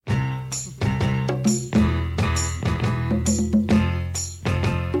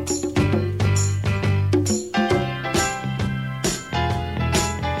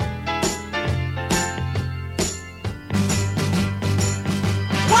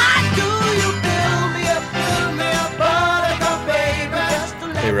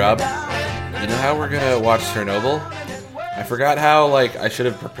Rob. You know how we're gonna watch Chernobyl? I forgot how, I should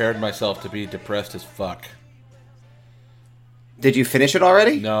have prepared myself to be depressed as fuck. Did you finish it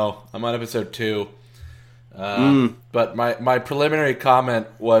already? No, I'm on episode 2. But my preliminary comment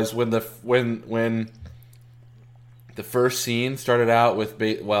was when the first scene started out with,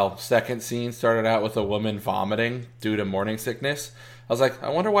 second scene started out with a woman vomiting due to morning sickness. I was like, I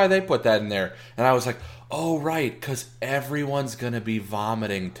wonder why they put that in there. And I was like, oh, right, because everyone's going to be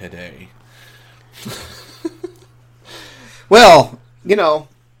vomiting today. Well,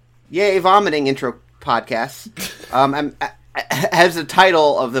 yay, vomiting intro podcast. As the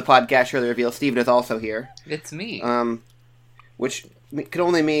title of the podcast surely reveals, Steven is also here. It's me. Which could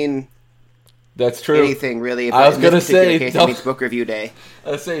only mean... That's true. Anything, really. If I was going to say... Case, it means book review day.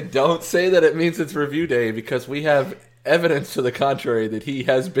 I was say, don't say that it means it's review day, because we have evidence to the contrary that he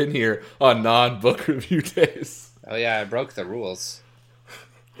has been here on non-book review days. Oh, yeah, I broke the rules.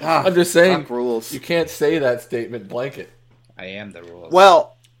 I'm just saying, rules. You can't say that statement blanket. I am the rules.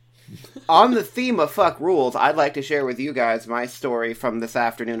 Well, on the theme of fuck rules, I'd like to share with you guys my story from this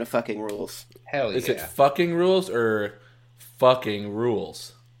afternoon of fucking rules. Hell yeah. Is it fucking rules or fucking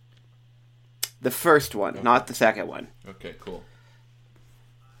rules? The first one, not the second one. Okay, cool.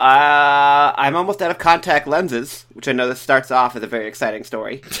 I'm almost out of contact lenses, which I know this starts off as a very exciting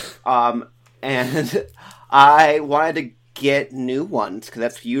story. And I wanted to get new ones, because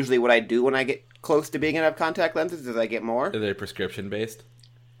that's usually what I do when I get close to being out of contact lenses, is I get more. Are they prescription-based?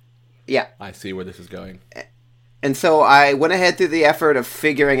 Yeah. I see where this is going. And so I went ahead through the effort of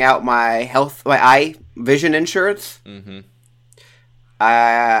figuring out my eye vision insurance. Mm-hmm.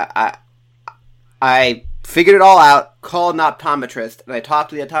 I figured it all out, called an optometrist, and I talked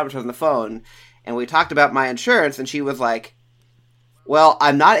to the optometrist on the phone, and we talked about my insurance, and she was like, well,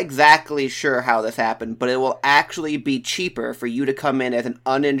 I'm not exactly sure how this happened, but it will actually be cheaper for you to come in as an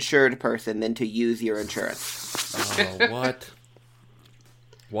uninsured person than to use your insurance. Oh, what?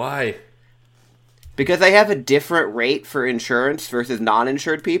 Why? Because I have a different rate for insurance versus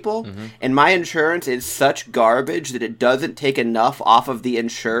non-insured people, and my insurance is such garbage that it doesn't take enough off of the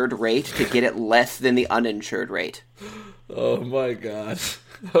insured rate to get it less than the uninsured rate. Oh my god.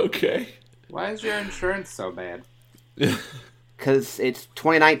 Okay. Why is your insurance so bad? Because it's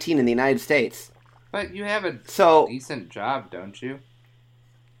 2019 in the United States. But you have a decent job, don't you?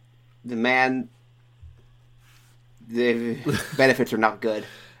 The benefits are not good.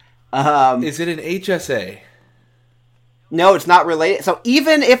 Is it an HSA? No, it's not related. So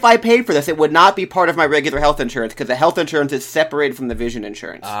even if I paid for this, it would not be part of my regular health insurance, because the health insurance is separated from the vision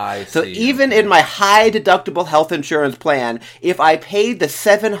insurance. I see. So even in my high deductible health insurance plan, if I paid the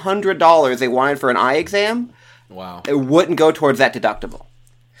 $700 they wanted for an eye exam, wow, it wouldn't go towards that deductible.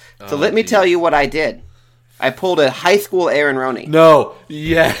 So let me tell you what I did. I pulled a high school Aaron Roney. No.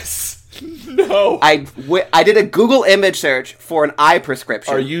 Yes. No. I did a Google image search for an eye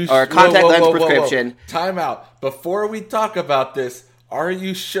prescription. Or a contact lens prescription. Time out. Before we talk about this, are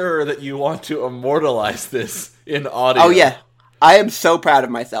you sure that you want to immortalize this in audio? Oh, yeah. I am so proud of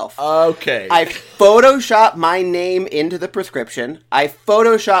myself. Okay. I photoshopped my name into the prescription. I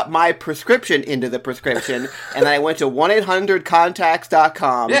photoshopped my prescription into the prescription. And then I went to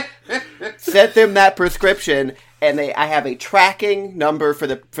 1-800-contacts.com, sent them that prescription, and I have a tracking number for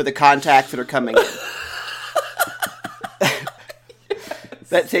the contacts that are coming in.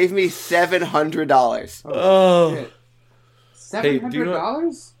 That saved me $700. Oh.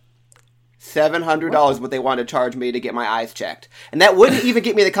 $700? $700 what they wanted to charge me to get my eyes checked. And that wouldn't even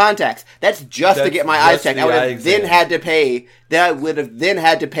get me the contacts. That's just to get my eyes checked. I would have then had to pay. Then I would have then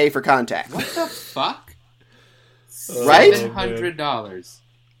had to pay for contacts. What the fuck? Right? $700.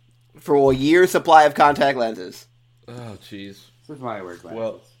 For a year's supply of contact lenses. Oh, jeez. This is why I wear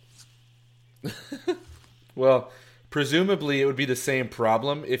glasses. Well, presumably it would be the same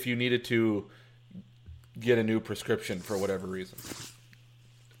problem if you needed to get a new prescription for whatever reason.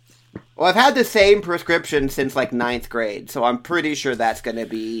 Well, I've had the same prescription since like 9th grade, so I'm pretty sure that's going to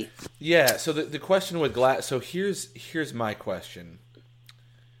be... Yeah, so the question with glass... So here's my question.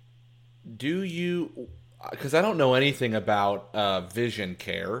 Do you... Because I don't know anything about vision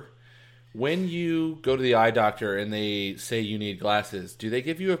care. When you go to the eye doctor and they say you need glasses, do they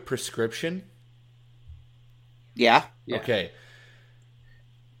give you a prescription? Yeah. Okay.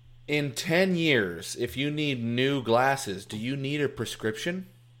 In 10 years, if you need new glasses, do you need a prescription?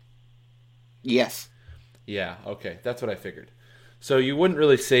 Yes. Yeah, okay. That's what I figured. So you wouldn't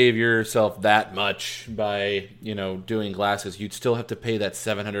really save yourself that much by, doing glasses. You'd still have to pay that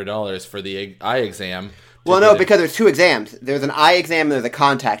 $700 for the eye exam, Well, no, because there's two exams. There's an eye exam and there's a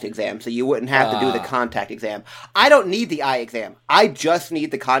contact exam, so you wouldn't have to do the contact exam. I don't need the eye exam. I just need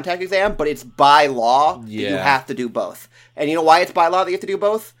the contact exam, but it's by law that you have to do both. And you know why it's by law that you have to do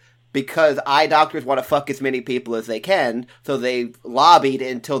both? Because eye doctors want to fuck as many people as they can, so they lobbied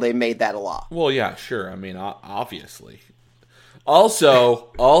until they made that a law. Well, yeah, sure. I mean, obviously.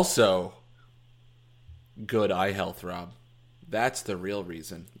 Also, good eye health, Rob. That's the real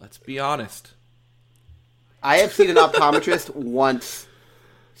reason. Let's be honest. I have seen an optometrist once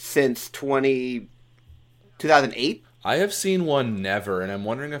since 2008. I have seen one never, and I'm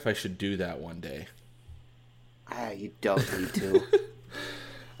wondering if I should do that one day. You don't need to. You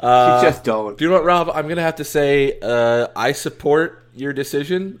just don't. Do you know what, Rob? I'm going to have to say I support your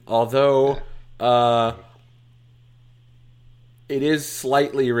decision, although it is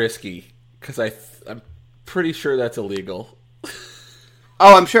slightly risky, because I'm pretty sure that's illegal.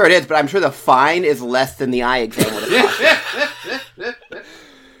 Oh, I'm sure it is, but I'm sure the fine is less than the eye exam would have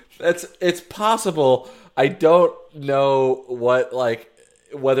cost. It's possible. I don't know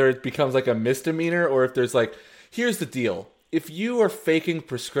whether it becomes like a misdemeanor or if there's here's the deal. If you are faking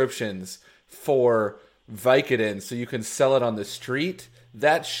prescriptions for Vicodin so you can sell it on the street,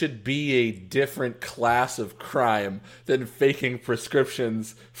 that should be a different class of crime than faking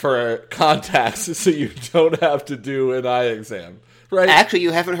prescriptions for contacts so you don't have to do an eye exam. Right. Actually,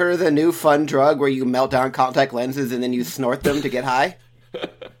 you haven't heard of the new fun drug where you melt down contact lenses and then you snort them to get high?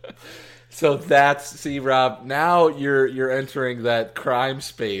 So see, Rob, now you're entering that crime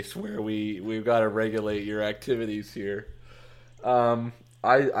space where we've got to regulate your activities here.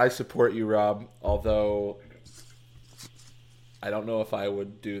 I support you, Rob, although I don't know if I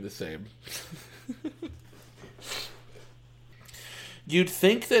would do the same. You'd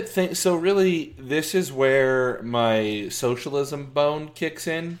think that so really this is where my socialism bone kicks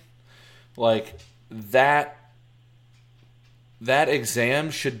in. That exam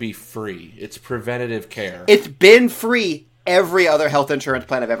should be free. It's preventative care. It's been free every other health insurance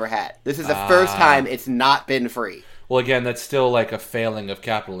plan I've ever had. This is the first time it's not been free. Well, again, that's still a failing of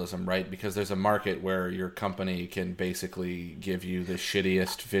capitalism, right? Because there's a market where your company can basically give you the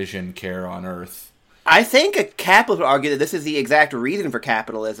shittiest vision care on earth. I think a capitalist would argue that this is the exact reason for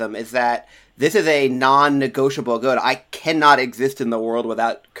capitalism, is that this is a non-negotiable good. I cannot exist in the world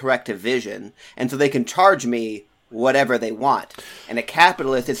without corrective vision, and so they can charge me whatever they want. And a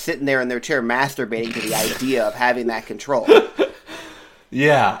capitalist is sitting there in their chair masturbating to the idea of having that control. But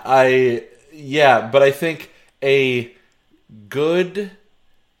I think a good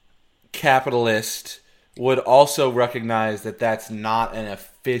capitalist would also recognize that that's not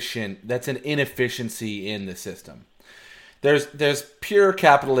that's an inefficiency in the system. There's pure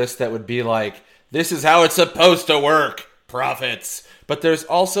capitalists that would be like, this is how it's supposed to work, profits. But there's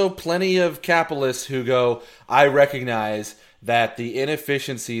also plenty of capitalists who go, I recognize that the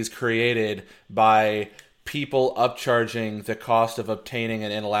inefficiencies created by people upcharging the cost of obtaining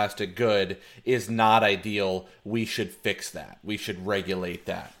an inelastic good is not ideal. We should fix that. We should regulate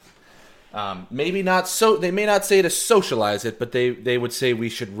that. Maybe not so. They may not say to socialize it, but they would say we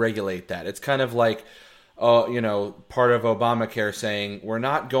should regulate that. It's kind of like, part of Obamacare saying we're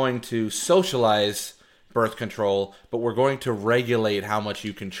not going to socialize birth control, but we're going to regulate how much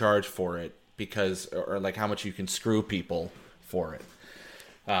you can charge for it or how much you can screw people for it.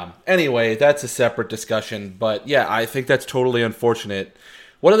 Anyway, that's a separate discussion. But yeah, I think that's totally unfortunate.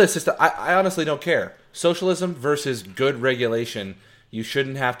 What are the systems? I honestly don't care. Socialism versus good regulation. You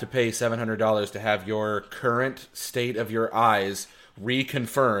shouldn't have to pay $700 to have your current state of your eyes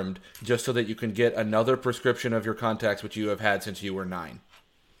reconfirmed just so that you can get another prescription of your contacts, which you have had since you were 9.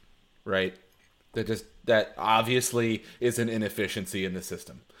 Right? That obviously is an inefficiency in the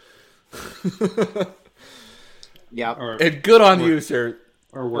system. Yeah. And good on you, sir.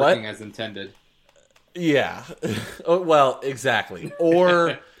 Or working as intended. Yeah. Well, exactly.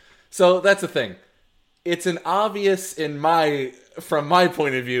 Or, so that's the thing. It's an obvious, from my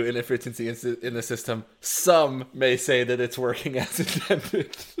point of view, inefficiency in the system. Some may say that it's working as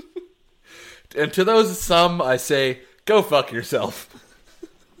intended. And to those some, I say, go fuck yourself.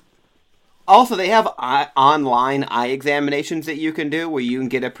 Also, they have online eye examinations that you can do where you can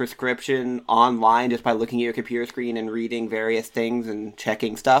get a prescription online just by looking at your computer screen and reading various things and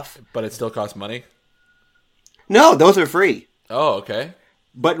checking stuff. But it still costs money? No, those are free. Oh, okay.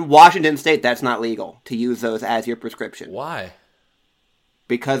 But in Washington State, that's not legal to use those as your prescription. Why?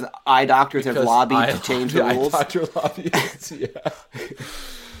 Because eye doctors have lobbied to change the rules. Eye doctor lobbyists, yeah.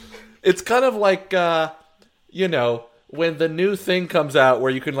 It's kind of like, when the new thing comes out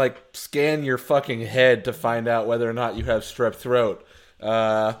where you can, scan your fucking head to find out whether or not you have strep throat.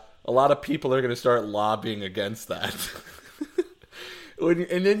 a lot of people are going to start lobbying against that.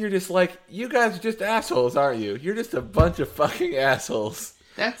 And then you're just like, you guys are just assholes, aren't you? You're just a bunch of fucking assholes.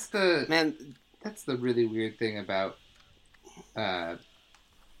 That's the really weird thing about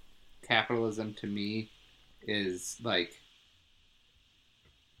capitalism to me is like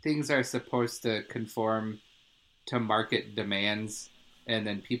things are supposed to conform to market demands, and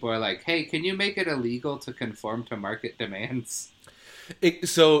then people are like, hey, can you make it illegal to conform to market demands?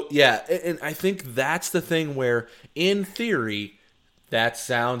 And I think that's the thing where, in theory, that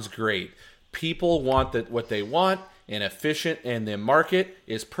sounds great. People want what they want, and the market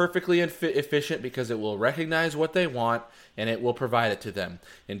is perfectly efficient because it will recognize what they want and it will provide it to them.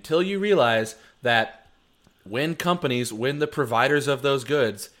 Until you realize that when the providers of those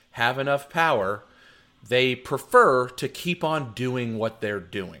goods have enough power, they prefer to keep on doing what they're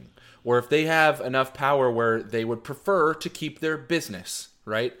doing. Or if they have enough power where they would prefer to keep their business,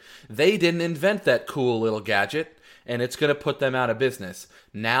 right? They didn't invent that cool little gadget, and it's going to put them out of business.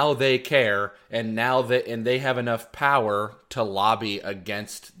 Now they care, and they have enough power to lobby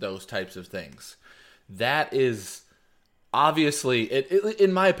against those types of things. That is obviously,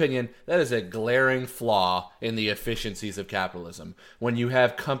 in my opinion, that is a glaring flaw in the efficiencies of capitalism. When you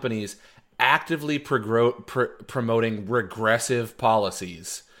have companies actively promoting regressive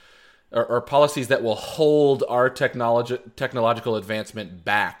policies, or policies that will hold our technological advancement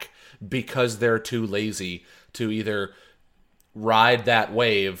back because they're too lazy to either ride that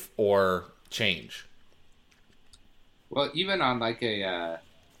wave or change. Well, even on like a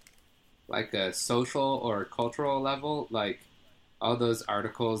social or cultural level, like all those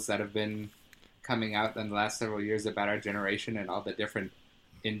articles that have been coming out in the last several years about our generation and all the different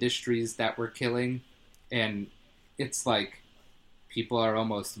industries that we're killing, and it's like people are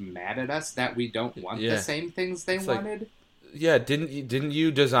almost mad at us that we don't want the same things they wanted. Didn't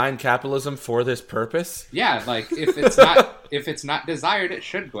you design capitalism for this purpose? Yeah, like if it's not desired, it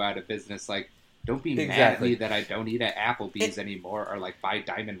should go out of business. Like, don't be mad at me that I don't eat at Applebee's anymore or like buy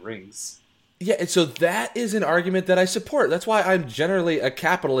diamond rings. Yeah, and so that is an argument that I support. That's why I'm generally a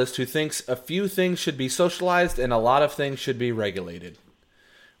capitalist who thinks a few things should be socialized and a lot of things should be regulated.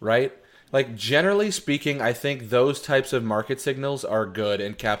 Right? Like, generally speaking, I think those types of market signals are good,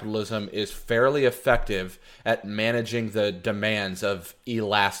 and capitalism is fairly effective at managing the demands of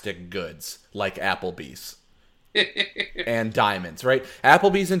elastic goods, like Applebee's. And diamonds, right?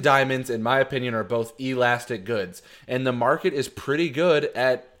 Applebee's and diamonds, in my opinion, are both elastic goods. And the market is pretty good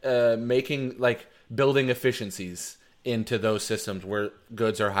at building efficiencies into those systems where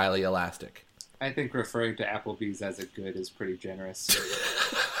goods are highly elastic. I think referring to Applebee's as a good is pretty generous.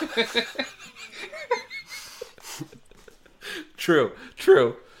 True.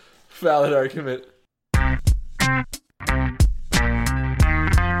 Valid argument.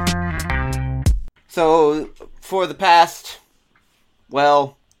 So, for the past,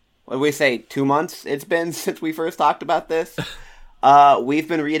 what do we say, 2 months it's been since we first talked about this, we've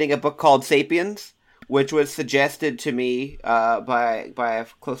been reading a book called Sapiens, which was suggested to me by a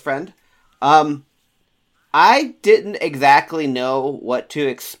close friend. I didn't exactly know what to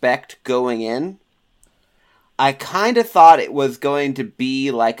expect going in. I kind of thought it was going to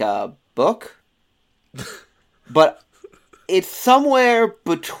be like a book, but it's somewhere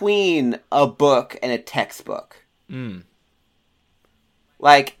between a book and a textbook. Mm.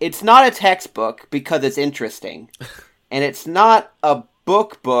 Like, it's not a textbook because it's interesting, and it's not a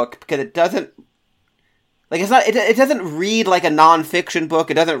book because it doesn't. Like, it's not. It doesn't read like a nonfiction book.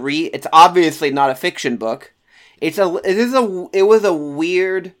 It's obviously not a fiction book. It was a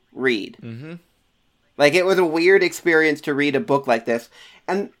weird read. Mm-hmm. Like, it was a weird experience to read a book like this,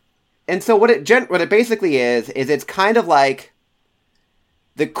 and so what it basically is it's kind of like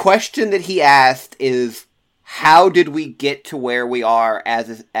the question that he asked is, how did we get to where we are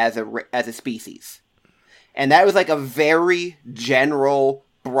as a species? And that was like a very general,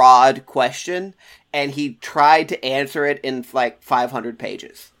 broad question. And he tried to answer it in like 500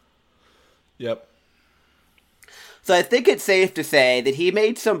 pages. Yep. So I think it's safe to say that he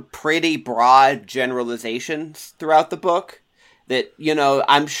made some pretty broad generalizations throughout the book that,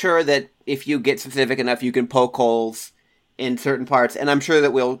 I'm sure that if you get specific enough, you can poke holes in certain parts. And I'm sure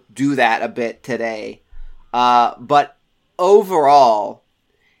that we'll do that a bit today. But overall,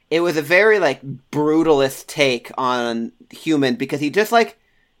 it was a very brutalist take on human, because he just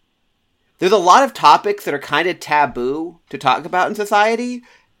there's a lot of topics that are kind of taboo to talk about in society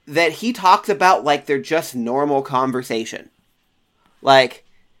that he talks about like they're just normal conversation. Like,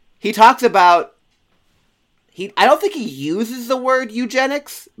 he talks about... I don't think he uses the word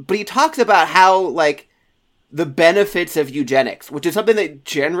eugenics, but he talks about how, the benefits of eugenics, which is something that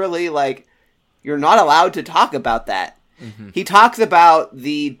generally, like, you're not allowed to talk about that. Mm-hmm. He talks about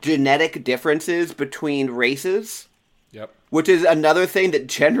the genetic differences between races, which is another thing that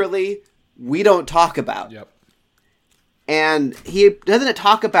generally we don't talk about. Yep. And he doesn't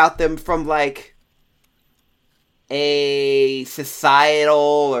talk about them from, like, a societal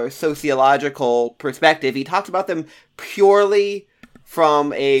or sociological perspective. He talks about them purely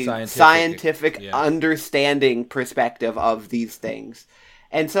from a scientific understanding perspective of these things.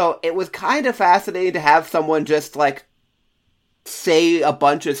 And so it was kind of fascinating to have someone just, like, say a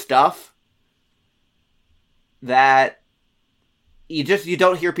bunch of stuff that you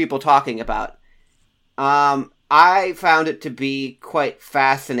don't hear people talking about. I found it to be quite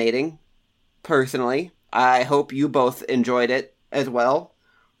fascinating, personally. I hope you both enjoyed it as well.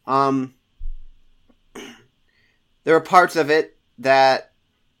 There are parts of it that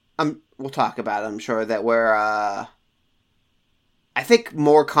we'll talk about, I'm sure, that were, I think,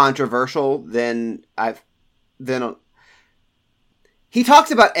 more controversial than he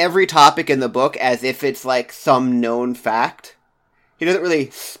talks about every topic in the book as if it's, like, some known fact. He doesn't really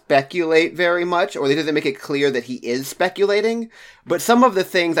speculate very much, or he doesn't make it clear that he is speculating, but some of the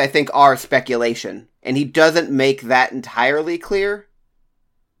things I think are speculation, and he doesn't make that entirely clear.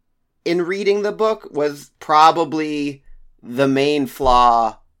 In reading the book was probably the main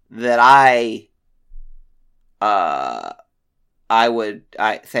flaw that I would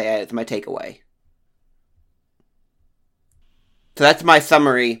say is my takeaway. So that's my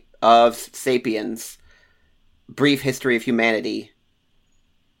summary of Sapiens, Brief History of Humanity,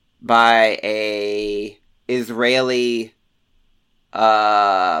 by a Israeli,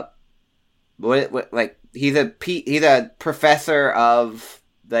 he's a professor of,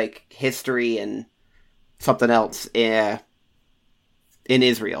 like, history and something else in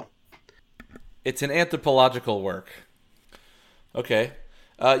Israel. It's an anthropological work. Okay.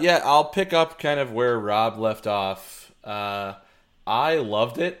 I'll pick up kind of where Rob left off. I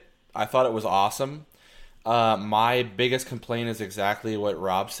loved it. I thought it was awesome. My biggest complaint is exactly what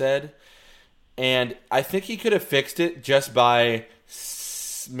Rob said. And I think he could have fixed it just by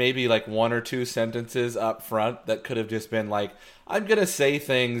maybe like one or two sentences up front that could have just been like, I'm going to say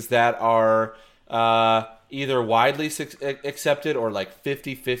things that are either widely accepted or like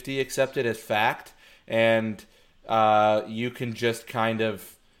 50-50 accepted as fact. And you can just kind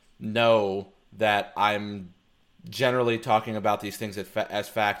of know that I'm generally talking about these things as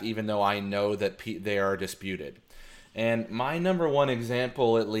fact, even though I know that they are disputed. And my number one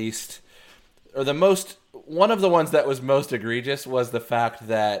example, at least, or one of the ones that was most egregious, was the fact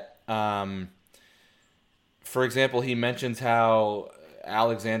that, for example, he mentions how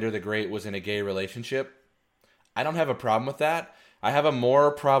Alexander the Great was in a gay relationship. I don't have a problem with that. I have a more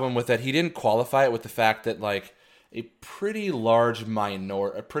problem with that he didn't qualify it with the fact that, like, a pretty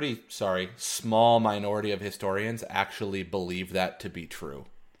small minority of historians actually believe that to be true.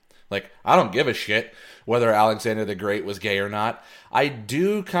 Like, I don't give a shit whether Alexander the Great was gay or not. I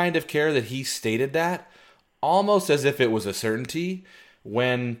do kind of care that he stated that, almost as if it was a certainty,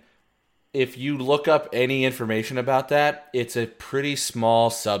 when if you look up any information about that, it's a pretty small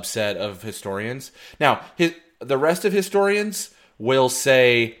subset of historians. Now, the rest of historians will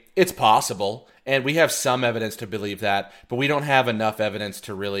say it's possible, and we have some evidence to believe that, but we don't have enough evidence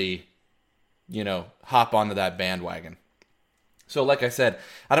to really, hop onto that bandwagon. So like I said,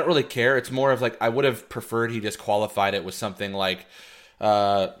 I don't really care. It's more of like, I would have preferred he just qualified it with something like,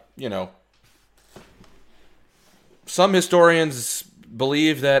 some historians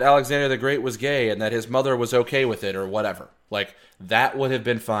believe that Alexander the Great was gay and that his mother was okay with it or whatever. Like, that would have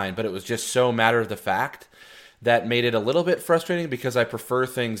been fine, but it was just so matter of the fact that made it a little bit frustrating, because I prefer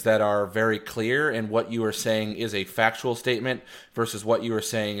things that are very clear and what you are saying is a factual statement versus what you are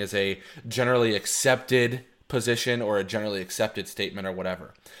saying is a generally accepted position or a generally accepted statement or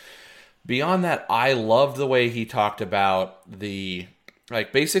whatever. Beyond that, I loved the way he talked about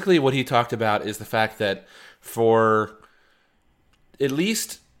basically what he talked about is the fact that for at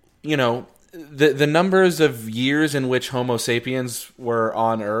least, the numbers of years in which Homo sapiens were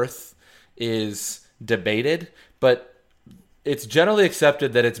on Earth is debated, but it's generally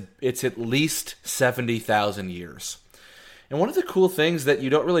accepted that it's at least 70,000 years. And one of the cool things that you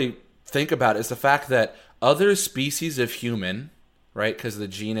don't really think about is the fact that other species of human, right, because the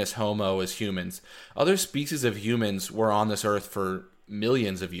genus Homo is humans, other species of humans were on this earth for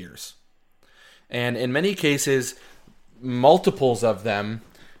millions of years. And in many cases, multiples of them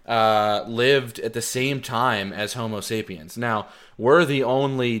lived at the same time as Homo sapiens. Now, we're the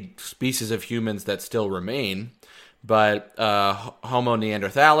only species of humans that still remain, But Homo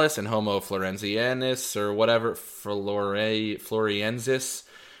neanderthalis and Homo floresiensis or whatever, floriensis,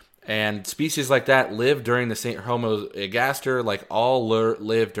 and species like that lived during the same, Homo ergaster, like all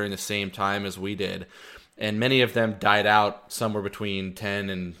lived during the same time as we did. And many of them died out somewhere between 10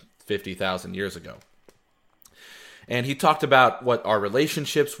 and 50,000 years ago. And he talked about what our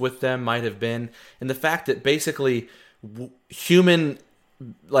relationships with them might have been, and the fact that basically human,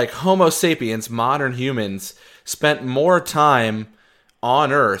 like Homo sapiens, modern humans, spent more time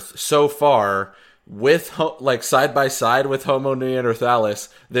on Earth so far with, like, side by side with Homo neanderthalis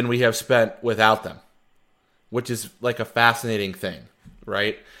than we have spent without them, which is like a fascinating thing,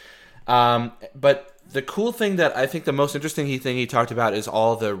 right? But the cool thing that I think the most interesting thing he talked about is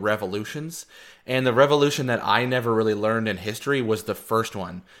all the revolutions. And the revolution that I never really learned in history was the first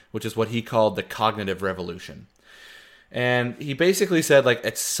one, which is what he called the cognitive revolution. And he basically said, like,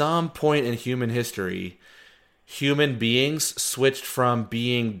 at some point in human history, human beings switched from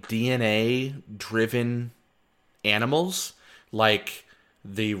being DNA-driven animals, like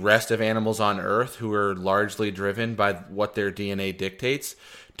the rest of animals on Earth who are largely driven by what their DNA dictates,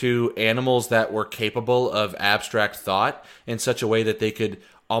 to animals that were capable of abstract thought in such a way that they could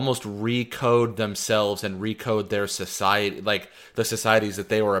almost recode themselves and recode their society, like the societies that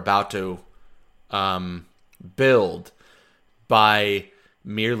they were about to build, by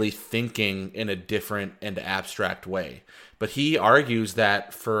merely thinking in a different and abstract way. But he argues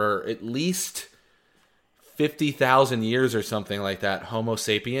that for at least 50,000 years or something like that, Homo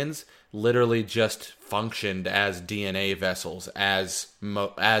sapiens literally just functioned as DNA vessels, as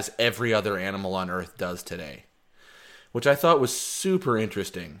every other animal on Earth does today, which I thought was super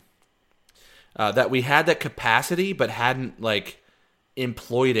interesting. That we had that capacity, but hadn't like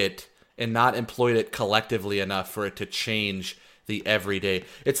employed it, and not employed it collectively enough for it to change the everyday.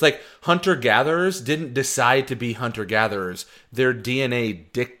 It's like hunter-gatherers didn't decide to be hunter-gatherers. Their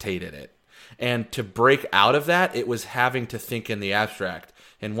DNA dictated it. And to break out of that, it was having to think in the abstract.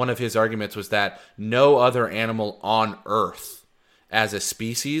 And one of his arguments was that no other animal on Earth as a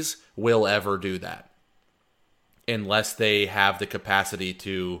species will ever do that, unless they have the capacity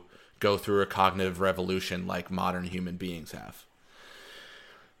to go through a cognitive revolution like modern human beings have.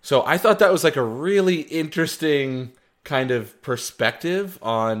 So I thought that was like a really interesting kind of perspective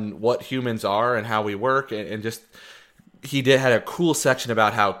on what humans are and how we work, and just had a cool section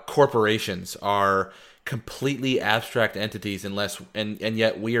about how corporations are completely abstract entities and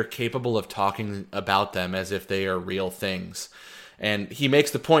yet we are capable of talking about them as if they are real things. And he makes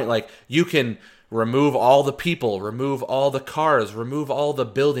the point, like, you can remove all the people, remove all the cars, remove all the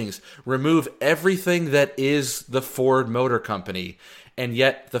buildings, remove everything that is the Ford Motor Company, and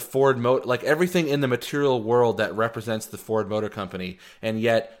yet the like everything in the material world that represents the Ford Motor Company, and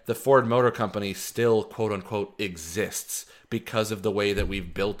yet the Ford Motor Company still, quote unquote, exists because of the way that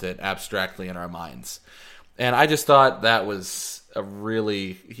we've built it abstractly in our minds. And I just thought that was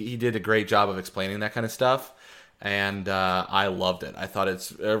he did a great job of explaining that kind of stuff. And I loved it. I thought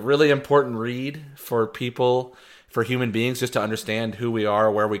it's a really important read for people, for human beings, just to understand who we are,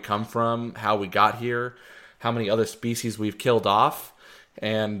 where we come from, how we got here, how many other species we've killed off,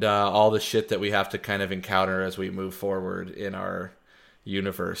 and all the shit that we have to kind of encounter as we move forward in our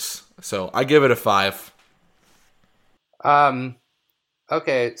universe. So I give it a 5.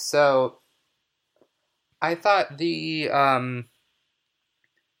 Okay, so I thought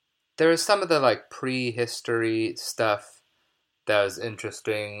there was some of the like prehistory stuff that was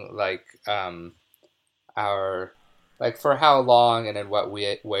interesting, like our, like, for how long and in what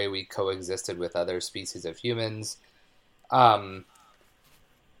way we coexisted with other species of humans. I'm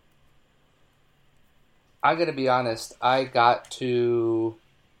gonna be honest, I got to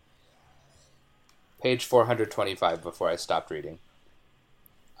page 425 before I stopped reading.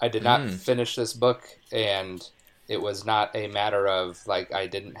 I did not finish this book, and it was not a matter of, like, I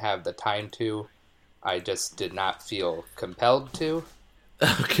didn't have the time to. I just did not feel compelled to.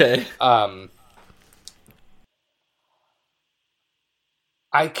 Okay.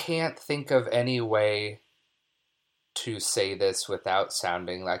 I can't think of any way to say this without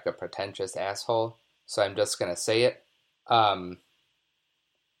sounding like a pretentious asshole, so I'm just going to say it.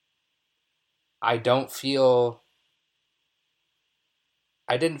 I didn't feel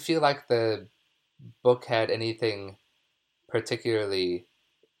like the book had anything particularly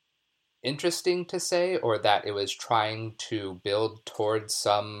interesting to say, or that it was trying to build towards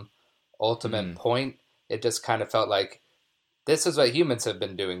some ultimate point. It just kind of felt like this is what humans have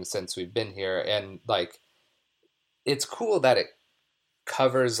been doing since we've been here. And like, it's cool that it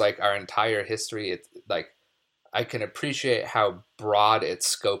covers like our entire history. It's like, I can appreciate how broad its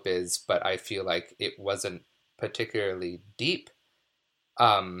scope is, but I feel like it wasn't particularly deep.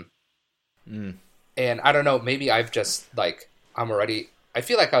 And I don't know, maybe I've just like I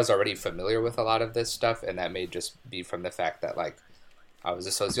feel like I was already familiar with a lot of this stuff, and that may just be from the fact that like I was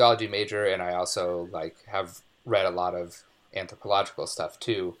a sociology major, and I also like have read a lot of anthropological stuff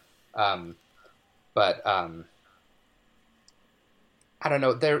too. But I don't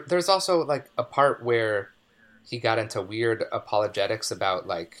know. There's also like a part where he got into weird apologetics about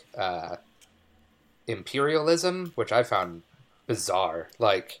like imperialism, which I found bizarre.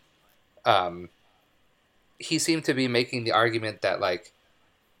 Like, he seemed to be making the argument that like,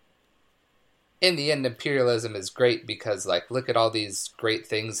 in the end, imperialism is great because like, look at all these great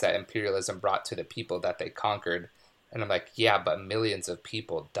things that imperialism brought to the people that they conquered. And I'm like, yeah, but millions of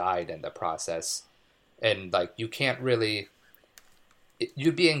people died in the process. And like, you can't really,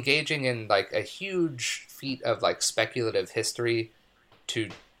 you'd be engaging in like a huge feat of like speculative history to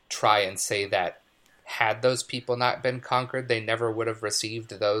try and say that had those people not been conquered, they never would have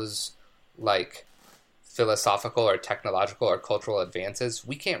received those like philosophical or technological or cultural advances.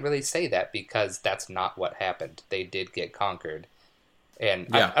 We can't really say that because that's not what happened. They did get conquered. And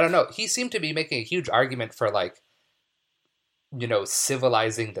yeah. I don't know. He seemed to be making a huge argument for like, you know,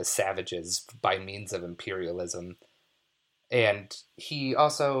 civilizing the savages by means of imperialism. And he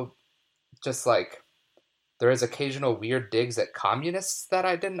also just like, there is occasional weird digs at communists that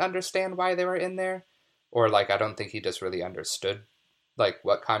I didn't understand why they were in there. Or like, I don't think he just really understood like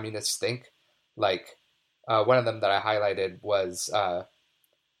what communists think. Like, one of them that I highlighted was,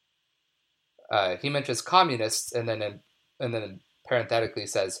 he mentions communists and then parenthetically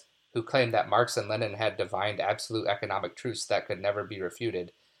says, who claimed that Marx and Lenin had divined absolute economic truths that could never be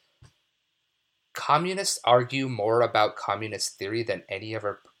refuted. Communists argue more about communist theory than any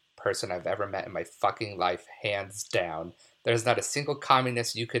other person I've ever met in my fucking life, hands down. There's not a single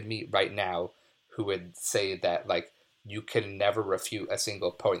communist you could meet right now who would say that, like, you can never refute a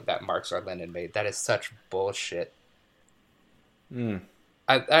single point that Marx or Lenin made. That is such bullshit.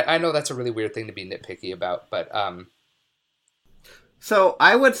 I know that's a really weird thing to be nitpicky about, but... So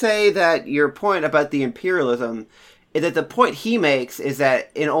I would say that your point about the imperialism is that the point he makes is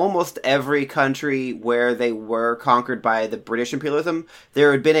that in almost every country where they were conquered by the British imperialism,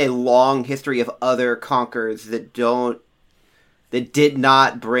 there had been a long history of other conquerors that did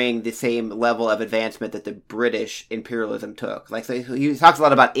not bring the same level of advancement that the British imperialism took. Like, so he talks a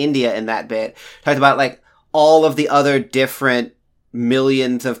lot about India in that bit. Talks about like all of the other different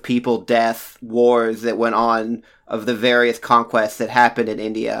millions of people death wars that went on of the various conquests that happened in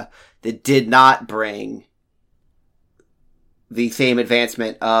India that did not bring the same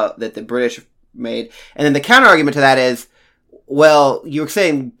advancement that the British made. And then the counter argument to that is, well, you were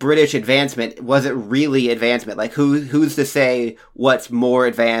saying British advancement. Was it really advancement? Like, who's to say what's more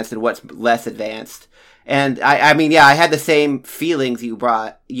advanced and what's less advanced? And I mean, yeah, I had the same feelings you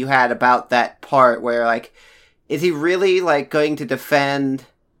had about that part where, like, is he really, like, going to defend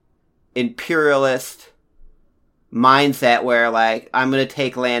imperialist mindset where, like, I'm going to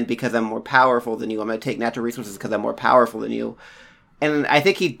take land because I'm more powerful than you. I'm going to take natural resources because I'm more powerful than you. And I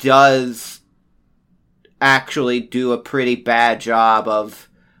think he does actually do a pretty bad job of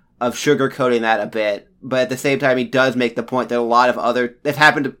sugarcoating that a bit. But at the same time, he does make the point that a lot of other... It's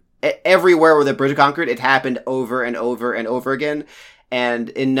happened everywhere where the British conquered. It happened over and over and over again. And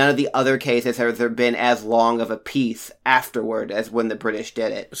in none of the other cases has there been as long of a peace afterward as when the British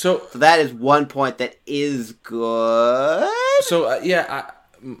did it. So that is one point that is good. So,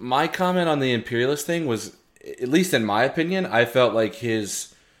 my comment on the imperialist thing was, at least in my opinion, I felt like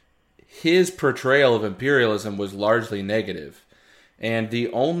his portrayal of imperialism was largely negative. And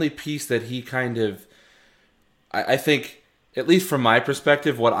the only piece that he kind of... I think, at least from my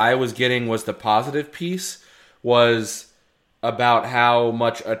perspective, what I was getting was the positive piece was... about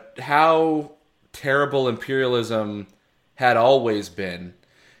how terrible imperialism had always been,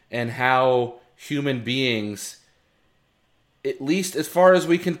 and how human beings, at least as far as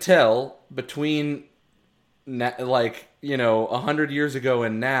we can tell, between 100 years ago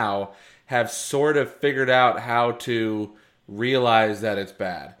and now, have sort of figured out how to realize that it's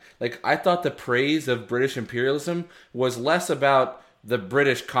bad. Like, I thought the praise of British imperialism was less about the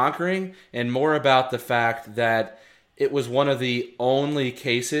British conquering and more about the fact that it was one of the only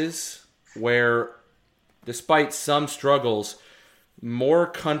cases where, despite some struggles, more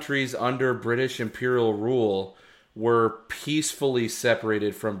countries under British imperial rule were peacefully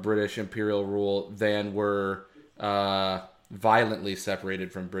separated from British imperial rule than were violently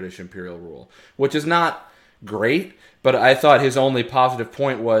separated from British imperial rule. Which is not great, but I thought his only positive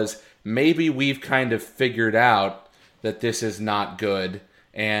point was, maybe we've kind of figured out that this is not good,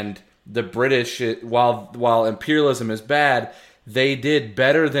 and the British, while imperialism is bad, they did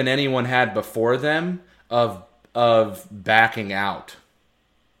better than anyone had before them of backing out.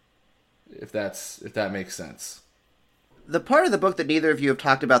 If that makes sense. The part of the book that neither of you have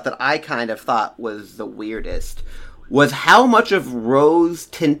talked about that I kind of thought was the weirdest was how much of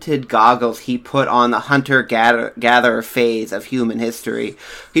rose-tinted goggles he put on the hunter-gatherer phase of human history.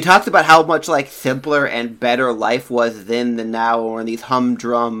 He talks about how much, like, simpler and better life was then than now, or in these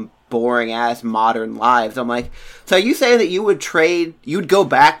humdrum, boring-ass modern lives. I'm like, so are you saying that you'd go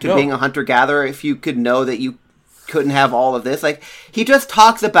back to being a hunter-gatherer if you could know that you couldn't have all of this? Like, he just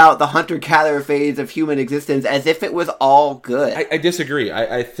talks about the hunter-gatherer phase of human existence as if it was all good. I disagree.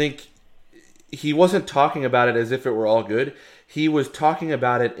 I think he wasn't talking about it as if it were all good. He was talking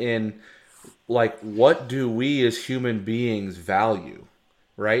about it in, like, what do we as human beings value,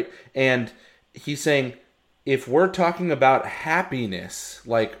 right? And he's saying, if we're talking about happiness,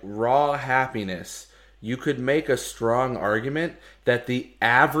 like raw happiness, you could make a strong argument that the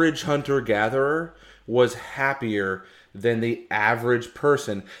average hunter-gatherer was happier than the average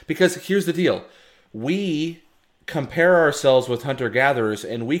person. Because here's the deal. We compare ourselves with hunter-gatherers,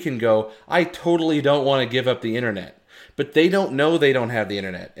 and we can go, I totally don't want to give up the internet. But they don't know they don't have the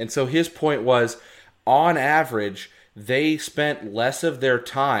internet. And so his point was, on average, they spent less of their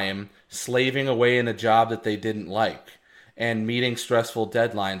time slaving away in a job that they didn't like and meeting stressful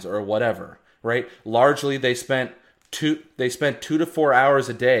deadlines or whatever, right? Largely, they spent 2 to 4 hours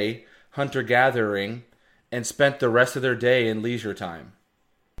a day hunter-gathering and spent the rest of their day in leisure time.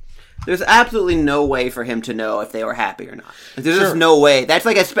 There's absolutely no way for him to know if they were happy or not. There's just no way. That's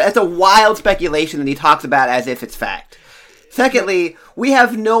like that's a wild speculation that he talks about as if it's fact. Secondly, we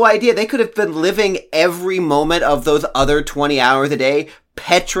have no idea. They could have been living every moment of those other 20 hours a day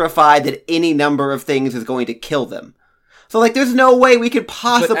petrified that any number of things is going to kill them. So, like, there's no way we could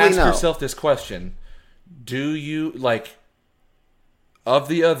possibly know. But ask yourself this question. Do you, like, of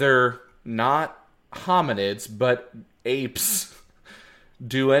the other, not hominids, but apes,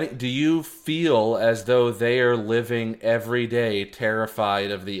 do you feel as though they are living every day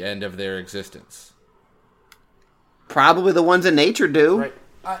terrified of the end of their existence? Probably the ones in nature do.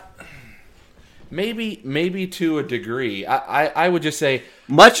 Right. Maybe to a degree. I would just say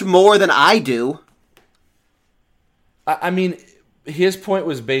much more than I do. I mean, his point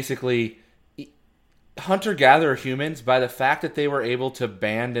was basically hunter-gatherer humans, by the fact that they were able to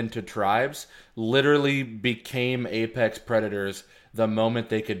band into tribes, literally became apex predators the moment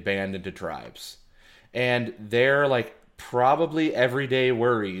they could band into tribes. And their, like, probably everyday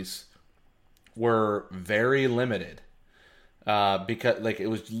worries were very limited. Because, like, it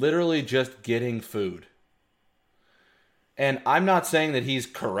was literally just getting food. And I'm not saying that he's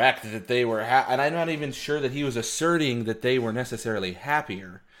correct that they were and I'm not even sure that he was asserting that they were necessarily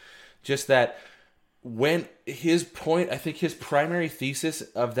happier. Just that when his point, I think his primary thesis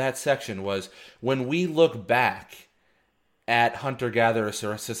of that section was, when we look back at hunter-gatherer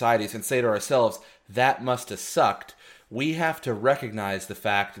societies and say to ourselves, that must have sucked, we have to recognize the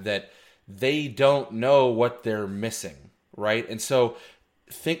fact that they don't know what they're missing, right? And so,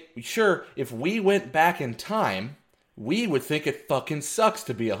 if we went back in time, we would think it fucking sucks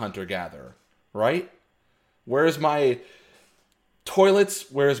to be a hunter-gatherer, right? Where's my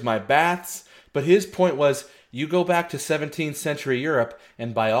toilets? Where's my baths? But his point was, you go back to 17th century Europe,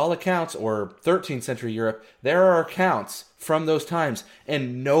 and by all accounts, or 13th century Europe, there are accounts from those times,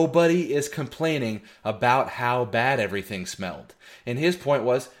 and nobody is complaining about how bad everything smelled. And his point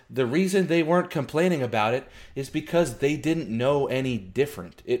was, the reason they weren't complaining about it is because they didn't know any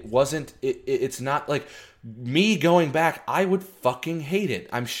different. It's not like me going back, I would fucking hate it.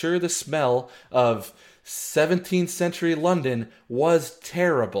 I'm sure the smell of 17th century London was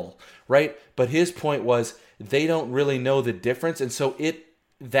terrible, right? But his point was, they don't really know the difference, and so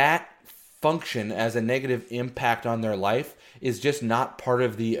that function as a negative impact on their life is just not part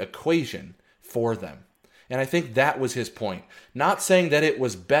of the equation for them. And I think that was his point. Not saying that it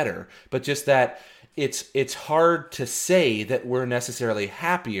was better, but just that it's hard to say that we're necessarily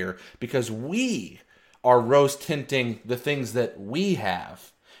happier because we are rose tinting the things that we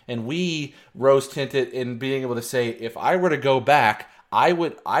have. And we rose tint it in being able to say, if I were to go back, I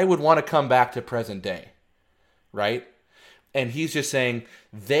would want to come back to present day. Right? And he's just saying,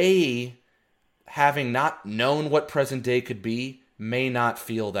 they, having not known what present day could be, may not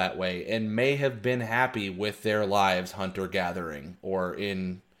feel that way and may have been happy with their lives hunter-gathering or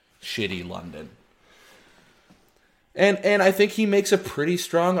in shitty London. And I think he makes a pretty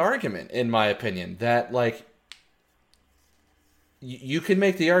strong argument, in my opinion, that, like, you can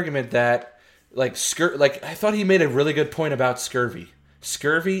make the argument that, like, I thought he made a really good point about scurvy.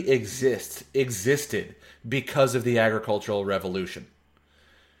 Scurvy existed because of the agricultural revolution.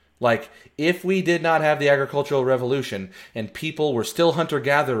 Like, if we did not have the agricultural revolution and people were still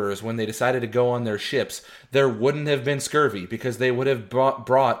hunter-gatherers when they decided to go on their ships, there wouldn't have been scurvy because they would have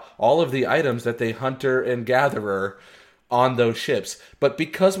brought all of the items that they hunter and gatherer on those ships. But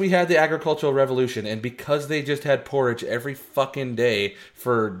because we had the agricultural revolution and because they just had porridge every fucking day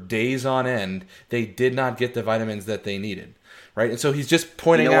for days on end, they did not get the vitamins that they needed. Right? And so he's just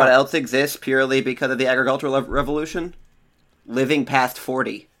pointing out... You know what else exists purely because of the agricultural revolution? Living past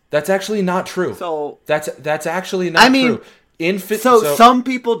 40. That's actually not true. So that's actually not true. So some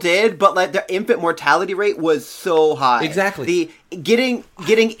people did, but like the infant mortality rate was so high. Exactly. The getting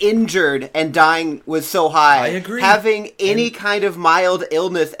was and dying was so high. I agree. Having any kind of mild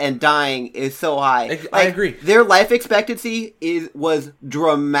illness and dying is so high. I agree. Their life expectancy was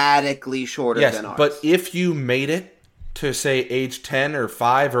dramatically shorter than ours. But if you made it to say age 10 or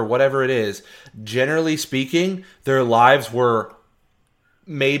 5 or whatever it is, generally speaking, their lives were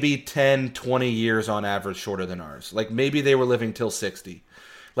maybe 10, 20 years on average shorter than ours. Like, maybe they were living till 60.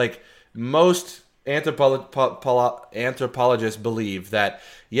 Like, most anthropologists believe that,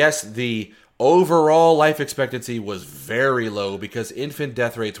 yes, the overall life expectancy was very low because infant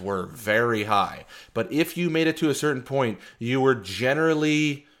death rates were very high. But if you made it to a certain point, you were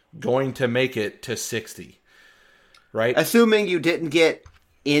generally going to make it to 60. Right? Assuming you didn't get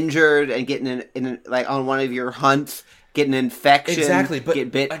injured and getting in like on one of your hunts, get an infection, exactly. But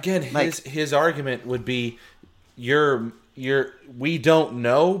get bit. Again, his argument would be, we don't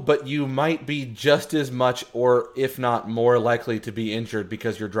know, but you might be just as much, or if not more, likely to be injured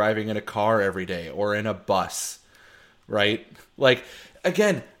because you're driving in a car every day or in a bus, right? Like,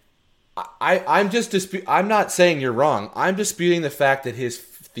 again, I'm not saying you're wrong. I'm disputing the fact that his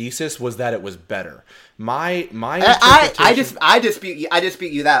thesis was that it was better. My interpretation... I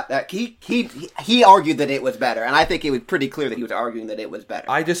dispute you that he argued that it was better, and I think it was pretty clear that he was arguing that it was better.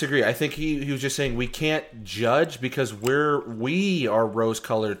 I disagree. I think he was just saying we can't judge because we are rose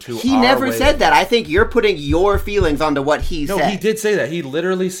colored to. He never said that. I think you're putting your feelings onto what he said. No, he did say that. He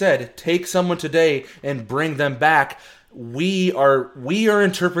literally said, "Take someone today and bring them back." We are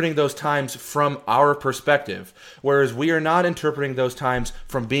interpreting those times from our perspective, whereas we are not interpreting those times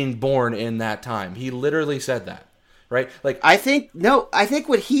from being born in that time. He literally said that, right? Like, I think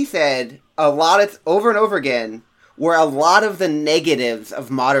what he said over and over again were a lot of the negatives of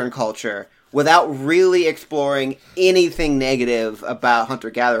modern culture without really exploring anything negative about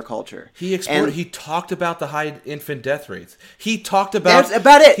hunter-gatherer culture. He talked about the high infant death rates. He talked about... That's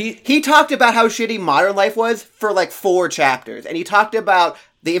about it. He talked about how shitty modern life was for like 4 chapters. And he talked about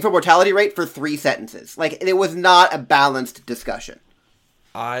the infant mortality rate for 3 sentences. Like, it was not a balanced discussion.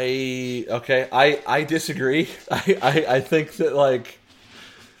 I disagree. I think that, like...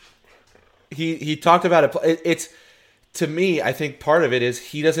 He talked about it. It's... To me, I think part of it is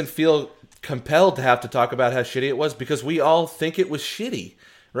he doesn't feel compelled to have to talk about how shitty it was because we all think it was shitty,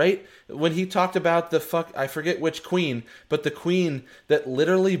 right? When he talked about I forget which queen, but the queen that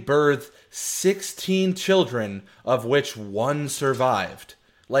literally birthed 16 children, of which 1 survived.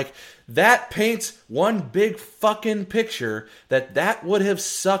 Like, that paints one big fucking picture that would have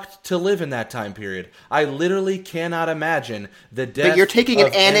sucked to live in that time period. I literally cannot imagine the death. But you're taking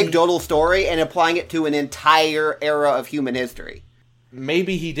an anecdotal story and applying it to an entire era of human history.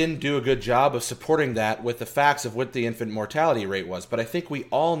 Maybe he didn't do a good job of supporting that with the facts of what the infant mortality rate was. But I think we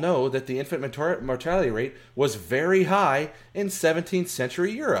all know that the infant mortality rate was very high in 17th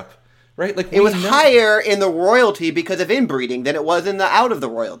century Europe. Right? Like, it was higher in the royalty because of inbreeding than it was in the out of the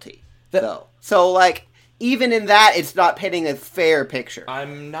royalty. So, like, even in that, it's not painting a fair picture.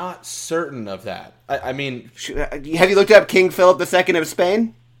 I'm not certain of that. I mean... Have you looked up King Philip II of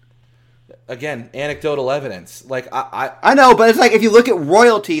Spain? Again, anecdotal evidence. Like, I know, but it's like, if you look at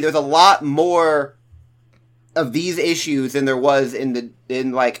royalty, there's a lot more of these issues than there was in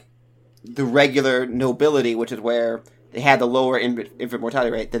the regular nobility, which is where they had the lower infant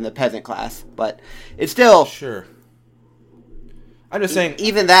mortality rate than the peasant class. But it's still... Sure. I'm just saying...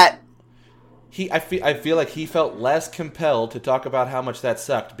 Even that... I feel like he felt less compelled to talk about how much that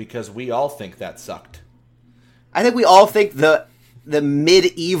sucked because we all think that sucked. I think we all think the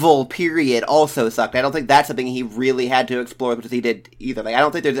medieval period also sucked. I don't think that's something he really had to explore because he did either. Like, I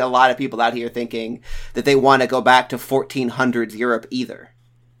don't think there's a lot of people out here thinking that they want to go back to 1400s Europe either.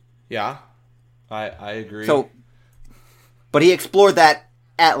 Yeah, I agree. So, but he explored that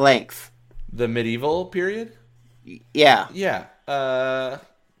at length. The medieval period? Yeah. Yeah.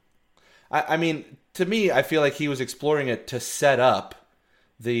 I mean, to me, I feel like he was exploring it to set up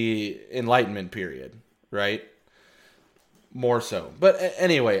the Enlightenment period, right? more so. But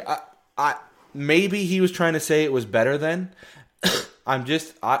anyway, I maybe he was trying to say it was better then. I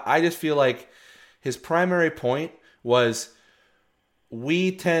just feel like his primary point was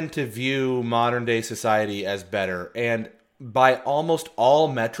we tend to view modern day society as better, and by almost all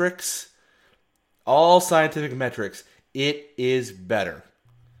metrics, all scientific metrics, it is better.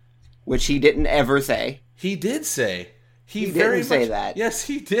 Which he didn't ever say. He did say. He didn't very say much, that. Yes,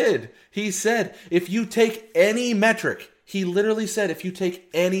 he did. He said, if you take any metric, he literally said, if you take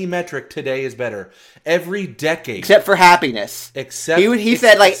any metric, today is better. Every decade. Except for happiness. He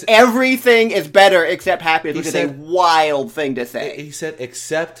said, like, everything is better except happiness, which is a wild thing to say. He said,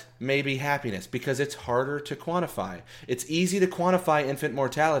 except maybe happiness, because it's harder to quantify. It's easy to quantify infant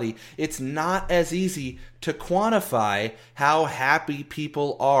mortality. It's not as easy to quantify how happy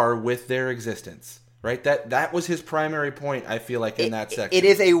people are with their existence. Right? That was his primary point, I feel like, in that section. It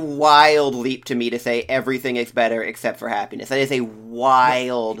is a wild leap to me to say everything is better except for happiness. That is a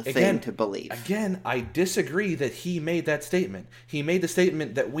wild thing to believe. Again, I disagree that he made that statement. He made the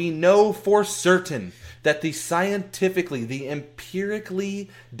statement that we know for certain that the scientifically, the empirically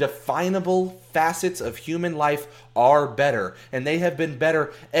definable facets of human life are better. And they have been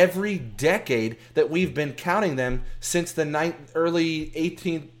better every decade that we've been counting them since the early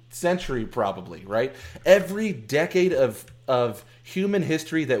 18th century, probably, right? Every decade of human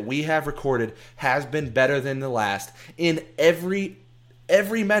history that we have recorded has been better than the last in every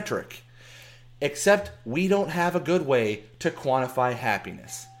metric, except we don't have a good way to quantify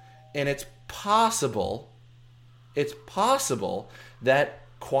happiness. And it's possible that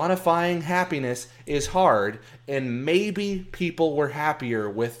quantifying happiness is hard, and maybe people were happier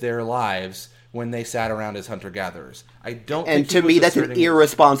with their lives when they sat around as hunter-gatherers. I don't think. And to me, that's an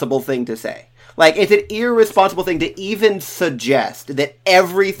irresponsible thing to say. Like, it's an irresponsible thing to even suggest that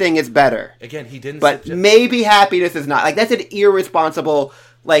everything is better. Again, he didn't But maybe happiness is not. Like, that's an irresponsible,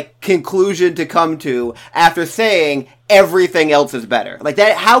 like, conclusion to come to after saying everything else is better. Like,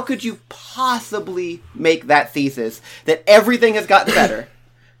 that. How could you possibly make that thesis that everything has gotten better?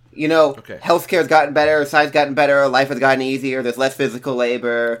 You know, healthcare has gotten better, science has gotten better, life has gotten easier, there's less physical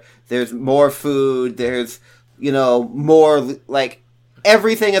labor, there's more food, there's, you know, more, like,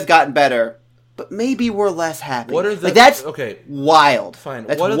 everything has gotten better, but maybe we're less happy. What are the, like, that's wild. Fine.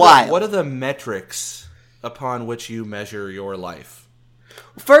 That's wild. What are the metrics upon which you measure your life?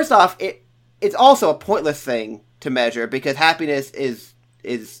 First off, it's also a pointless thing to measure because happiness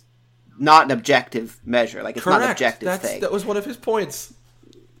is not an objective measure. Like, it's not an objective thing. That was one of his points.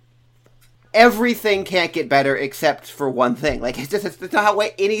 Everything can't get better except for one thing. Like, it's not how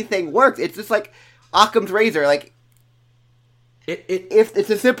anything works. It's just like Occam's razor. Like, if it's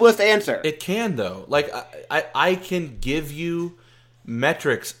the simplest answer. It can, though. Like, I can give you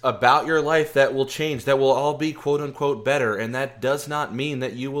metrics about your life that will change, that will all be quote unquote better, and that does not mean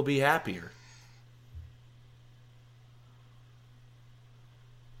that you will be happier.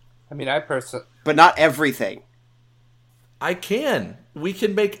 I mean, but not everything. I can. We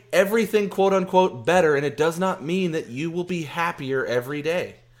can make everything quote unquote better, and it does not mean that you will be happier every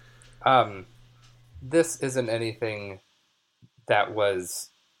day. This isn't anything that was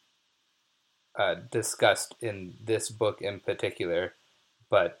discussed in this book in particular,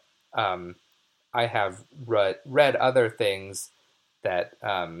 but I have read other things that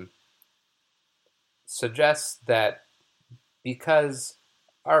suggest that because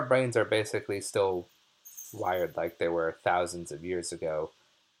our brains are basically still wired like they were thousands of years ago,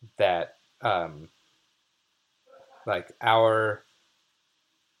 that like our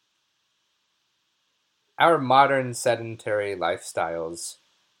modern sedentary lifestyles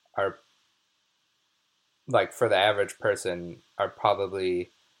are, like, for the average person, are probably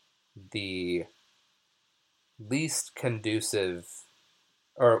the least conducive,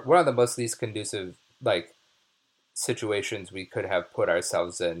 or one of the most least conducive, like, situations we could have put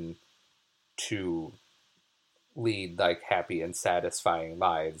ourselves in to lead, like, happy and satisfying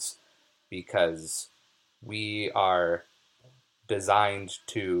lives, because we are designed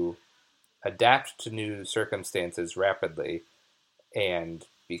to adapt to new circumstances rapidly, and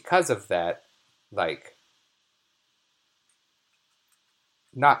because of that, like,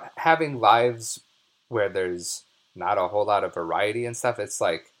 not having lives where there's not a whole lot of variety and stuff, it's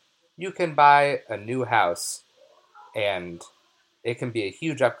like you can buy a new house and it can be a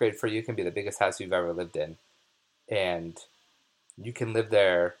huge upgrade for you. It can be the biggest house you've ever lived in, and you can live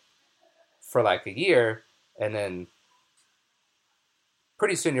there for like a year, and then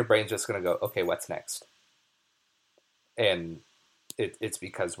pretty soon your brain's just going to go, okay, what's next? And it's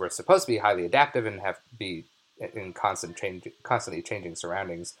because we're supposed to be highly adaptive and have to be in constantly changing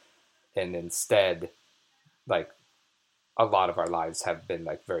surroundings, and instead, like, a lot of our lives have been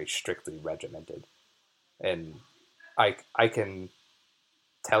like very strictly regimented. And I can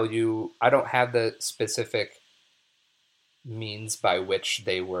tell you, I don't have the specific means by which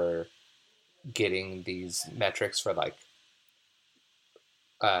they were getting these metrics for like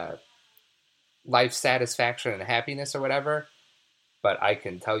life satisfaction and happiness or whatever, but I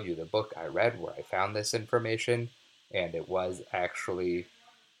can tell you the book I read where I found this information, and it was actually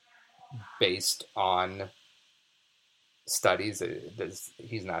based on studies.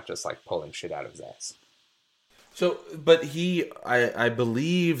 He's not just like pulling shit out of his ass. So, but I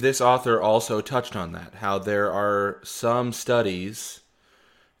believe this author also touched on that, how there are some studies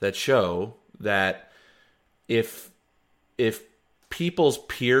that show that if people's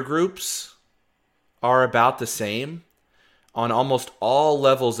peer groups are about the same on almost all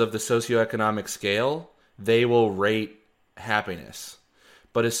levels of the socioeconomic scale, they will rate happiness.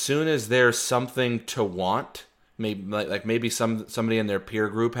 But as soon as there's something to want, maybe somebody in their peer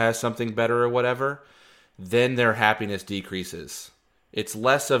group has something better or whatever, then their happiness decreases. It's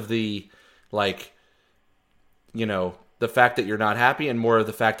less of the, like, you know, the fact that you're not happy and more of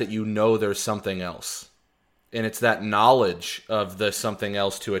the fact that you know there's something else. And it's that knowledge of the something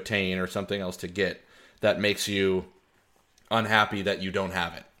else to attain or something else to get that makes you unhappy that you don't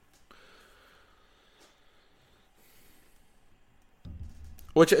have it.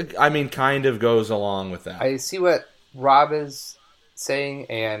 Which, I mean, kind of goes along with that. I see what Rob is saying,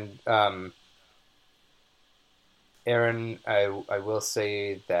 and Aaron, I will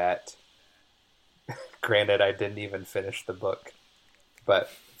say that, granted, I didn't even finish the book, but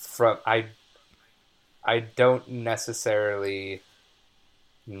I don't necessarily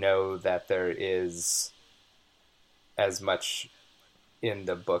know that there is as much in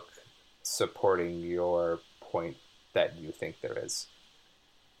the book supporting your point that you think there is.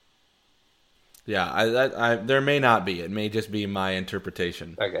 Yeah, I there may not be. It may just be my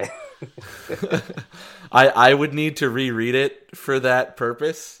interpretation. Okay. I would need to reread it for that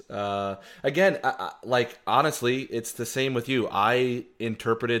purpose. Again, like, honestly, it's the same with you. I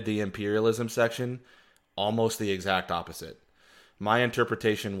interpreted the imperialism section almost the exact opposite. My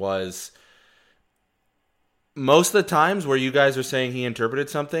interpretation was, most of the times where you guys are saying he interpreted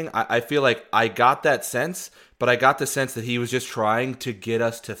something, I feel like I got that sense, but I got the sense that he was just trying to get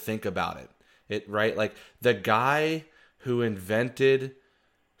us to think about it. Right? Like, the guy who invented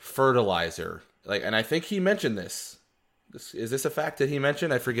fertilizer, like, and I think he mentioned this. Is this a fact that he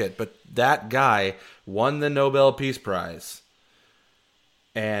mentioned? I forget. But that guy won the Nobel Peace Prize.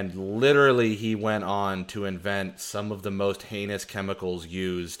 And literally he went on to invent some of the most heinous chemicals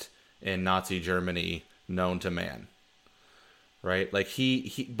used in Nazi Germany known to man. Right? Like,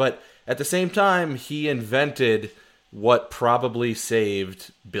 but at the same time, he invented what probably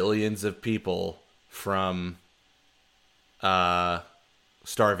saved billions of people from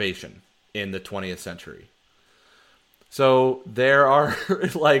starvation in the 20th century. So there are,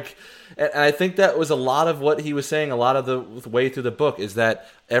 like, and I think that was a lot of what he was saying, a lot of the way through the book, is that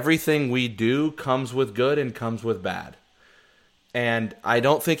everything we do comes with good and comes with bad. And I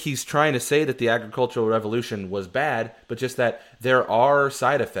don't think he's trying to say that the agricultural revolution was bad, but just that there are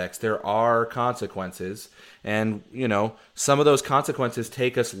side effects, there are consequences, and, you know, some of those consequences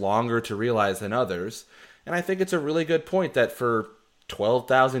take us longer to realize than others. And I think it's a really good point that for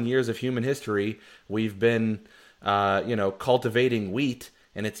 12,000 years of human history, we've been, cultivating wheat,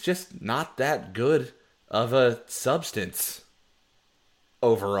 and it's just not that good of a substance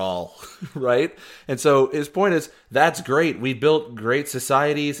overall, right? And so his point is, that's great. We built great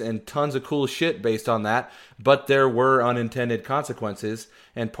societies and tons of cool shit based on that, but there were unintended consequences,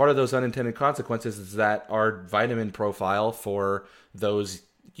 and part of those unintended consequences is that our vitamin profile for those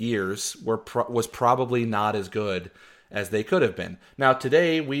years was probably not as good as they could have been. Now,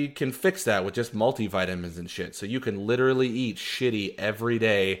 today, we can fix that with just multivitamins and shit. So you can literally eat shitty every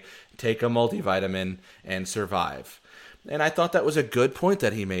day, take a multivitamin, and survive. And I thought that was a good point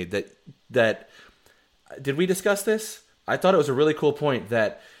that he made. That did we discuss this? I thought it was a really cool point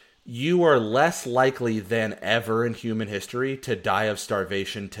that you are less likely than ever in human history to die of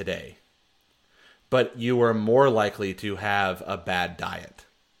starvation today. But you are more likely to have a bad diet.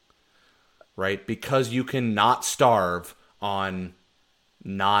 Right? Because you can not starve on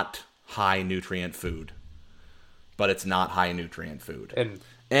not high nutrient food. But it's not high nutrient food.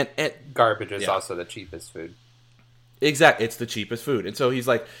 And garbage is also the cheapest food. Exactly. It's the cheapest food. And so he's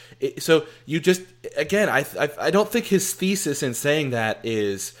like, so you just, again, I don't think his thesis in saying that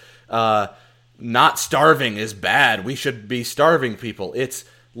is not starving is bad. We should be starving people. It's,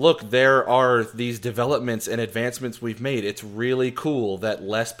 look, there are these developments and advancements we've made. It's really cool that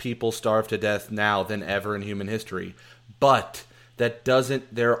less people starve to death now than ever in human history. but that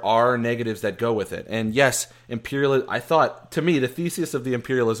doesn't. There are negatives that go with it, and yes, imperialism. I thought, to me, the thesis of the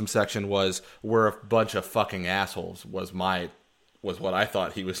imperialism section was we're a bunch of fucking assholes. Was what I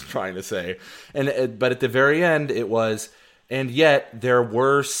thought he was trying to say, but at the very end, it was, and yet there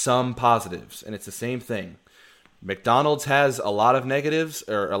were some positives, and it's the same thing. McDonald's has a lot of negatives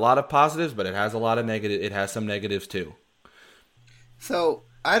or a lot of positives, but it has a lot of negative. It has some negatives too. So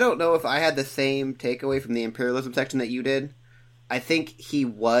I don't know if I had the same takeaway from the imperialism section that you did. I think he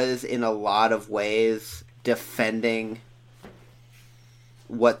was, in a lot of ways, defending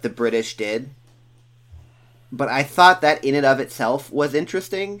what the British did. But I thought that in and of itself was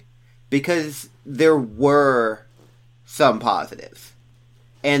interesting because there were some positives.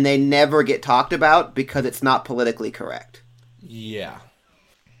 And they never get talked about because it's not politically correct. Yeah.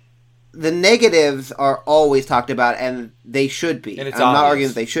 The negatives are always talked about, and they should be. And it's I'm not obvious. arguing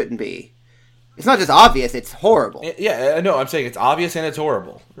that they shouldn't be. It's not just obvious, it's horrible. Yeah, no, I'm saying it's obvious and it's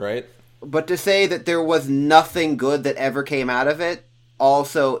horrible, right? But to say that there was nothing good that ever came out of it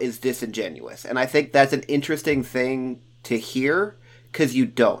also is disingenuous. And I think that's an interesting thing to hear, because you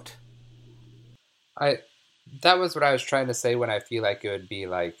don't. That was what I was trying to say when I feel like it would be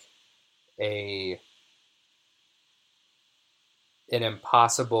like an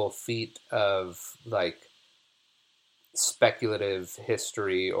impossible feat of like speculative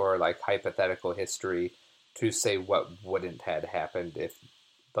history or like hypothetical history to say what wouldn't had happened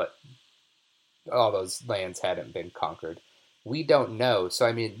but all those lands hadn't been conquered. We don't know. So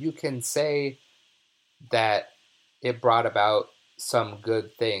I mean, you can say that it brought about some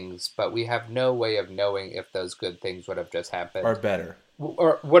good things, but we have no way of knowing if those good things would have just happened Or better.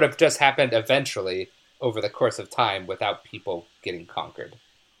 or would have just happened eventually over the course of time without people getting conquered.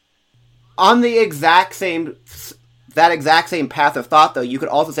 On the exact same path of thought, though, you could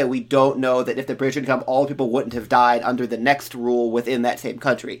also say we don't know that if the British had come, all people wouldn't have died under the next rule within that same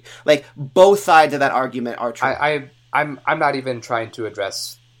country. Like, both sides of that argument are true. I'm not even trying to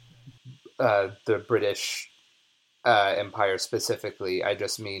address the British Empire specifically. I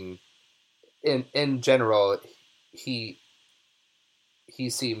just mean in general, he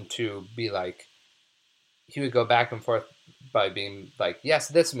seemed to be like, he would go back and forth by being like, yes,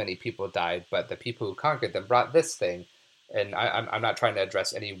 this many people died, but the people who conquered them brought this thing. And I'm not trying to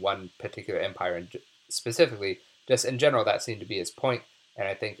address any one particular empire specifically, just in general, that seemed to be his point. And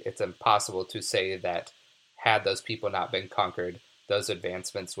I think it's impossible to say that had those people not been conquered, those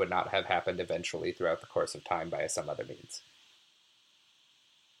advancements would not have happened eventually throughout the course of time by some other means.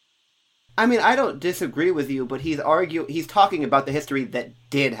 I mean, I don't disagree with you, but he's talking about the history that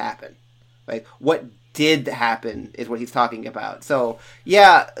did happen. Like, what did happen is what he's talking about. So,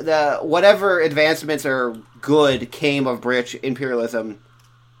 yeah, whatever advancements are good came of British imperialism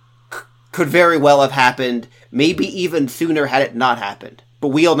could very well have happened, maybe even sooner had it not happened. But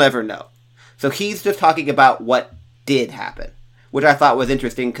we'll never know. So he's just talking about what did happen, which I thought was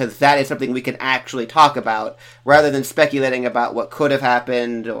interesting because that is something we can actually talk about rather than speculating about what could have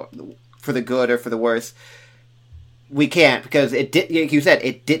happened or for the good or for the worse. We can't, because it did, like you said,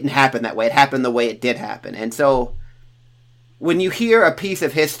 it didn't happen that way. It happened the way it did happen. And so when you hear a piece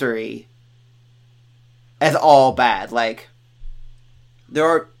of history as all bad, like, there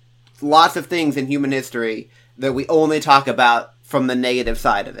are lots of things in human history that we only talk about from the negative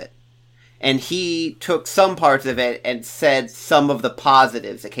side of it. And he took some parts of it and said some of the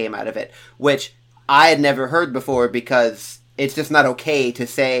positives that came out of it, which I had never heard before because it's just not okay to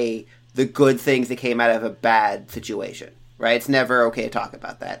say the good things that came out of a bad situation, right? It's never okay to talk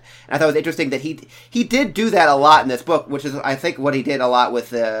about that. And I thought it was interesting that he did do that a lot in this book, which is, I think, what he did a lot with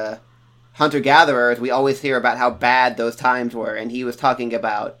the hunter-gatherers. We always hear about how bad those times were, and he was talking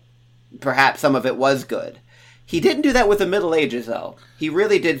about perhaps some of it was good. He didn't do that with the Middle Ages, though. He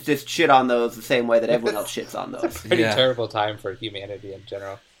really did just shit on those the same way that everyone else shits on those. Pretty terrible time for humanity in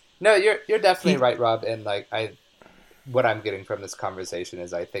general. No, you're definitely right, Rob. And like what I'm getting from this conversation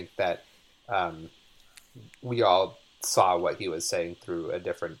is I think that we all saw what he was saying through a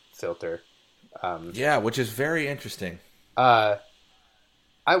different filter. Which is very interesting. I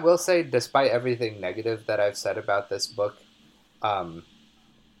will say, despite everything negative that I've said about this book,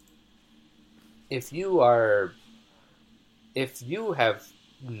 if you have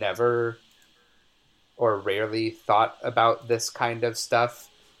never or rarely thought about this kind of stuff,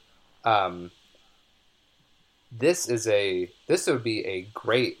 this would be a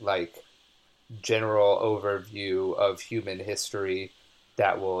great, like, general overview of human history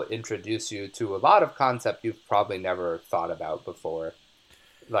that will introduce you to a lot of concepts you've probably never thought about before.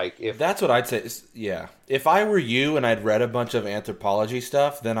 Like if That's what I'd say. Yeah. If I were you and I'd read a bunch of anthropology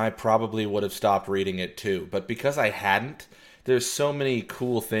stuff, then I probably would have stopped reading it too. But because I hadn't, there's so many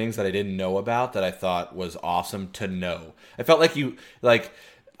cool things that I didn't know about that I thought was awesome to know. I felt like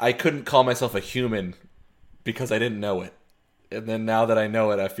I couldn't call myself a human because I didn't know it. And then now that I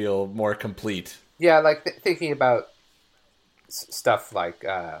know it, I feel more complete. yeah, like thinking about stuff like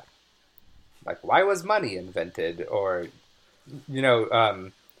why was money invented, or you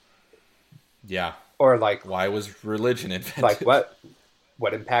know, Yeah. or like Why was religion invented? like what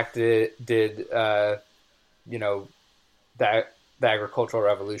impact did you know, the agricultural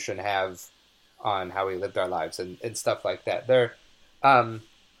revolution have on how we lived our lives and stuff like that.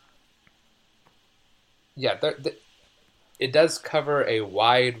 It does cover a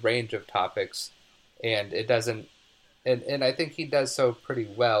wide range of topics, and it doesn't, and I think he does so pretty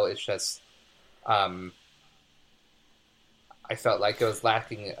well. It's just, I felt like it was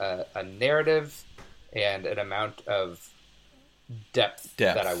lacking a narrative and an amount of depth.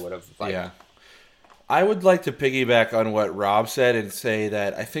 That I would have liked. Yeah. I would like to piggyback on what Rob said and say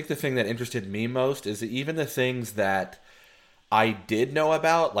that I think the thing that interested me most is that even the things that I did know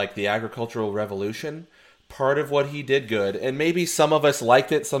about, like the agricultural revolution, part of what he did good, and maybe some of us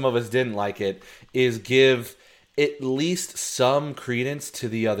liked it, some of us didn't like it, is give at least some credence to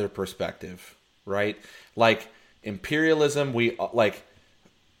the other perspective, right? Like imperialism,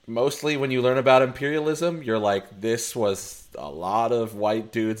 mostly when you learn about imperialism, you're like, this was a lot of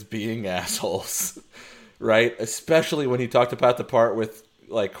white dudes being assholes, right? Especially when he talked about the part with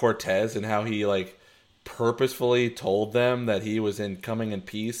like Cortez and how he like purposefully told them that he was coming in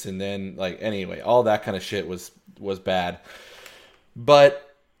peace, and then like anyway, all that kind of shit was bad.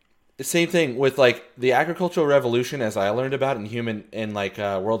 But the same thing with like the agricultural revolution, as I learned about in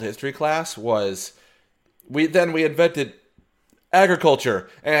world history class, was we invented agriculture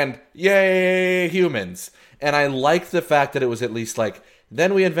and yay humans. And I liked the fact that it was at least like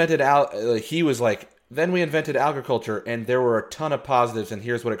then we invented agriculture and there were a ton of positives and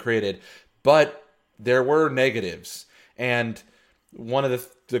here's what it created, but there were negatives. And one of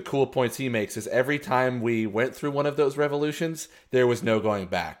the cool points he makes is every time we went through one of those revolutions, there was no going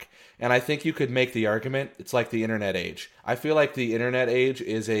back. And I think you could make the argument it's like the internet age. I feel like the internet age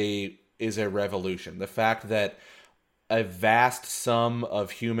is a revolution. The fact that a vast sum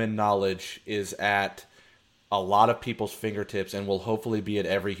of human knowledge is at a lot of people's fingertips and will hopefully be at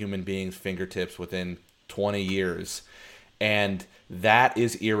every human being's fingertips within 20 years. And that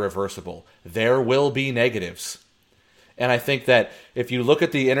is irreversible. There will be negatives. And I think that if you look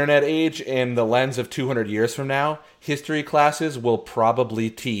at the internet age in the lens of 200 years from now, history classes will probably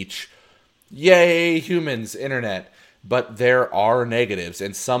teach, yay, humans, internet. But there are negatives,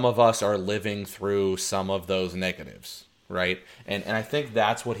 and some of us are living through some of those negatives, right? And I think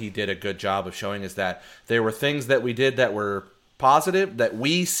that's what he did a good job of showing, is that there were things that we did that were positive, that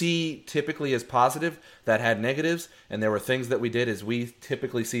we see typically as positive, that had negatives, and there were things that we did as we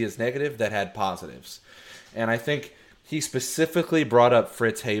typically see as negative that had positives. And I think he specifically brought up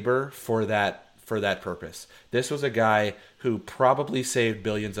Fritz Haber for that purpose. This was a guy who probably saved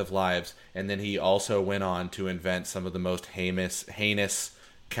billions of lives, and then he also went on to invent some of the most heinous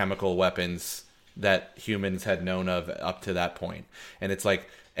chemical weapons that humans had known of up to that point. And it's like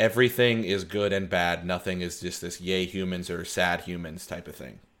everything is good and bad. Nothing is just this yay humans or sad humans type of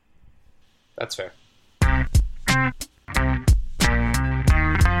thing. That's fair.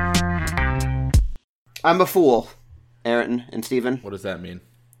 I'm a fool, Aaron and Steven. What does that mean?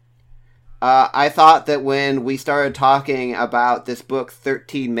 I thought that when we started talking about this book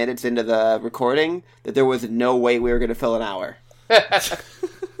 13 minutes into the recording, that there was no way we were going to fill an hour.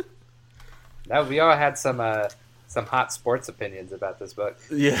 No, we all had some hot sports opinions about this book.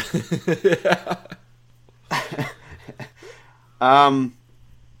 Yeah.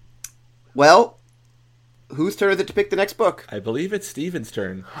 Well, whose turn is it to pick the next book? I believe it's Steven's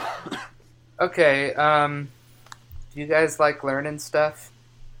turn. Okay, do you guys like learning stuff?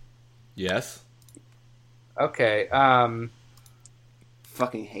 Yes. Okay,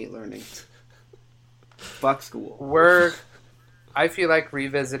 Fucking hate learning. Fuck school. I feel like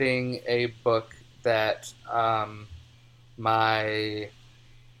revisiting a book that my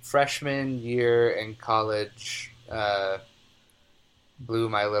freshman year in college blew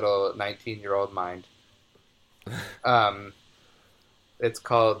my little 19-year-old mind. It's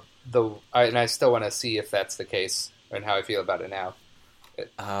called and I still want to see if that's the case and how I feel about it now.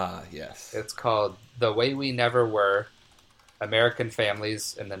 Yes. It's called The Way We Never Were, American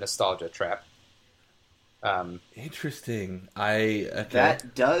Families and the Nostalgia Trap. Interesting. Okay.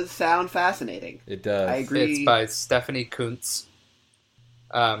 That does sound fascinating. It does. I agree. It's by Stephanie Kuntz.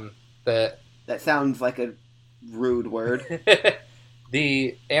 The That sounds like a rude word.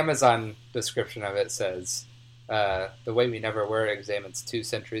 the Amazon description of it says, "The Way We Never Were examines 2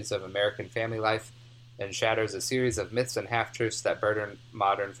 centuries of American family life and shatters a series of myths and half-truths that burden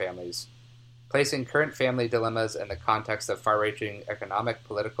modern families. Placing current family dilemmas in the context of far-reaching economic,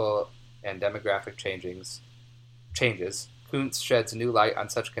 political, and demographic changes, Kuntz sheds new light on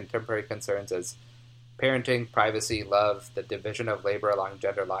such contemporary concerns as parenting, privacy, love, the division of labor along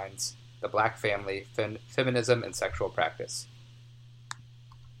gender lines, the black family, feminism, and sexual practice."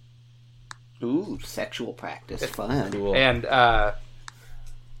 Ooh, sexual practice. Fun. Cool. And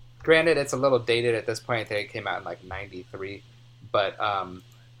granted, it's a little dated at this point. I think it came out in like 93. But,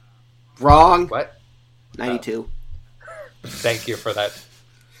 Wrong. what? 92. Thank you for that.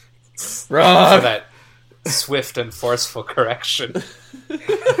 Wrong. For that swift and forceful correction. But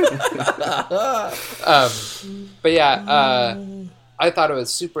yeah, I thought it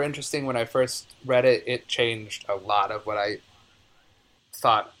was super interesting when I first read it. It changed a lot of what I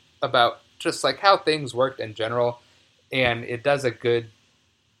thought about just like how things worked in general. And it does a good,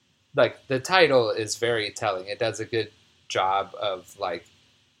 like, the title is very telling. It does a good job of like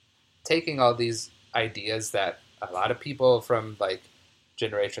taking all these ideas that a lot of people from like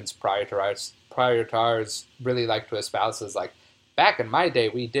generations prior to ours really like to espouse, as like, back in my day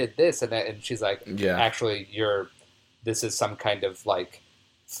we did this and that, and she's like, Yeah. actually this is some kind of like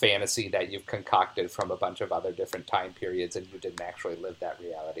fantasy that you've concocted from a bunch of other different time periods and you didn't actually live that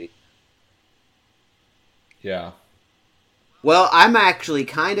reality. Yeah. Well, I'm actually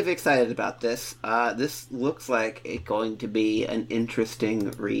kind of excited about this. This looks like it's going to be an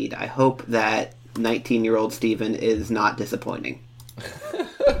interesting read. I hope that 19-year-old Steven is not disappointing.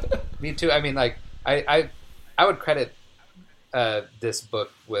 Me too. I mean, like, I would credit this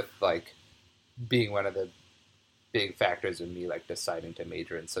book with like being one of the big factors in me like deciding to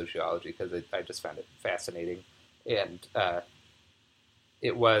major in sociology, because I just found it fascinating, and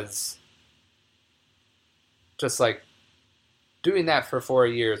it was just like doing that for 4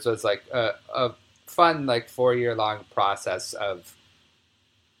 years was like a fun like 4-year long process of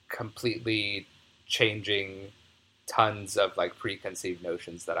completely changing tons of like preconceived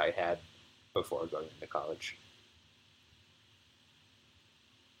notions that I had before going into college.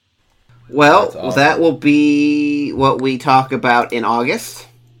 Well, That's awesome. that will be what we talk about in August.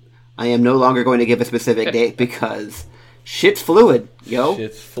 I am no longer going to give a specific date because shit's fluid, yo.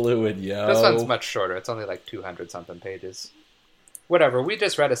 Shit's fluid, yo. This one's much shorter. It's only like 200 something pages. Whatever. We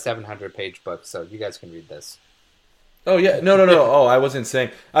just read a 700 page book, so you guys can read this. Oh, yeah. No. Oh, I wasn't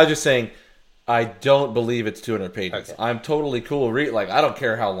saying. I was just saying I don't believe it's 200 pages. Okay. I'm totally cool. Like, I don't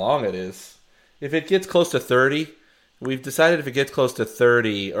care how long it is. If it gets close to 30, we've decided if it gets close to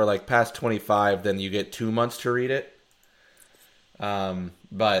 30 or like past 25, then you get 2 months to read it.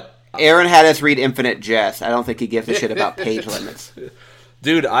 But Aaron had us read Infinite Jest. I don't think he gives a shit about page limits.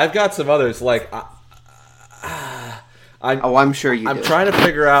 dude, I've got some others. Like, I'm sure you do. I'm trying to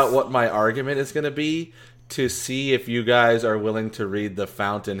figure out what my argument is going to be to see if you guys are willing to read The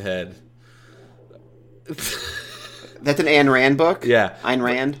Fountainhead. That's an Ayn Rand book? Yeah. Ayn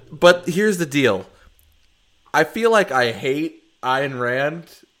Rand? But here's the deal. I feel like I hate Ayn Rand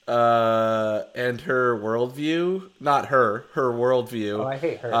and her worldview. Not her worldview. Oh, I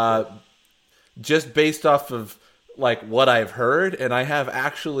hate her. Just based off of like what I've heard, and I have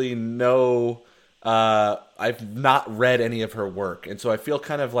actually I've not read any of her work, and so I feel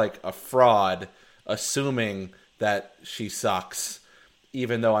kind of like a fraud assuming that she sucks,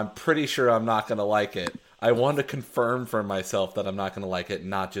 even though I'm pretty sure I'm not going to like it. I want to confirm for myself that I'm not going to like it,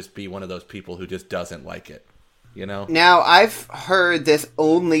 not just be one of those people who just doesn't like it. You know? Now, I've heard this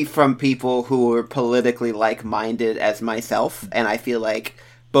only from people who are politically like-minded as myself, and I feel like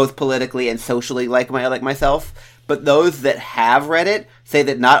both politically and socially like myself. But those that have read it say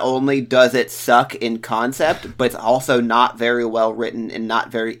that not only does it suck in concept, but it's also not very well written and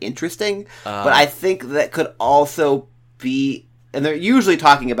not very interesting. But I think that could also be... And they're usually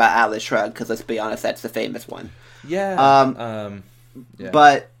talking about Atlas Shrugged, because let's be honest, that's the famous one. Yeah. Yeah.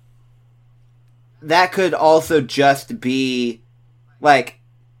 But that could also just be, like,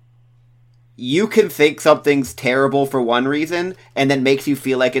 you can think something's terrible for one reason, and then makes you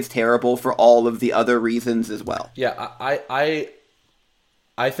feel like it's terrible for all of the other reasons as well. Yeah, I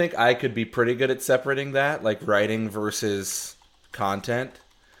think I could be pretty good at separating that, like writing versus content.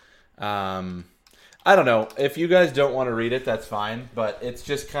 I don't know. If you guys don't want to read it, that's fine. But it's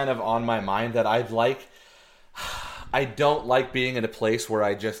just kind of on my mind that I don't like being in a place where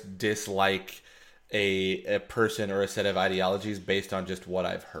I just dislike a person or a set of ideologies based on just what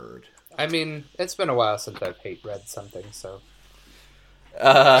I've heard. I mean, it's been a while since I've read something, so...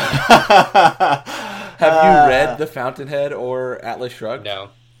 Have you read The Fountainhead or Atlas Shrugged? No.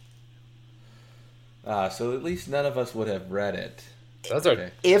 So at least none of us would have read it. Those are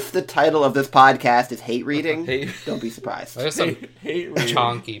Okay. If the title of this podcast is hate reading, Hate- don't be surprised. there's some Hate reading.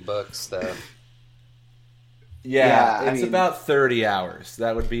 chonky books though. Yeah, Yeah, I it's mean- about 30 hours.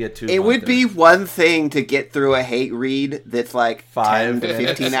 That would be a 2 It would be one thing to get through a hate read that's like 5 10 to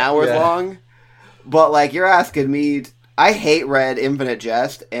minutes. 15 hours Yeah. long. But like you're asking me, I hate Read Infinite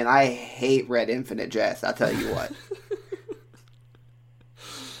Jest, and I hate Read Infinite Jest. I'll tell you what.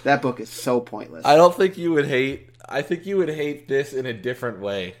 That book is so pointless. I don't think you would hate. I think you would hate this in a different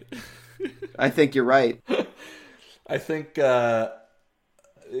way. I think you're right. I think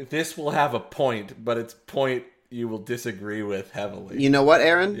this will have a point, but its point you will disagree with heavily. You know what,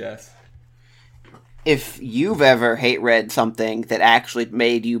 Aaron? Yes. If you've ever hate read something that actually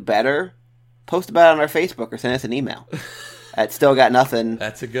made you better, post about it on our Facebook or send us an email at stillgotnothing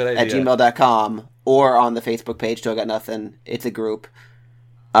That's a good at idea. gmail.com or on the Facebook page, Still Got Nothing. It's a group.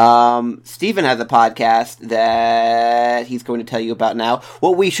 Steven has a podcast that he's going to tell you about now.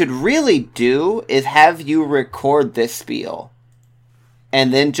 What we should really do is have you record this spiel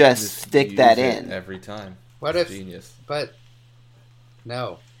and then just stick use that it in. every time. What It's if? genius? But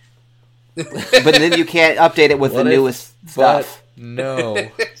no. But then you can't update it with the What if- newest stuff. But no.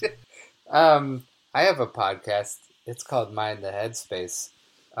 I have a podcast. It's called Mind the Headspace.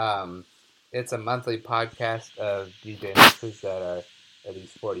 It's a monthly podcast of DJ mixes that are at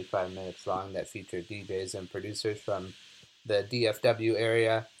least 45 minutes long that feature DJs and producers from the DFW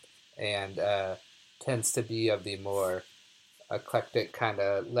area and tends to be of the more eclectic kind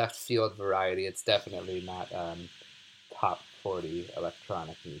of left field variety. It's definitely not top 40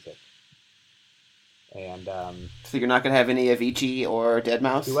 electronic music. And So you're not going to have any Avicii or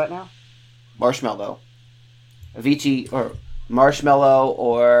Deadmau5? do what now? Marshmallow. Avicii or Marshmallow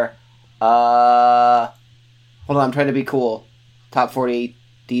or hold on, I'm trying to be cool. Top 40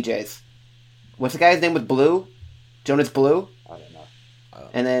 DJs. What's the guy's name with Blue? Jonas Blue? I don't know.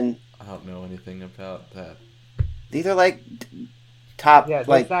 And then I don't know anything about that. these are like top Yeah, there's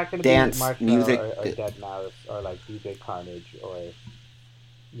like not going to dance be Marshmallow music. or Deadmau5 or like DJ Carnage or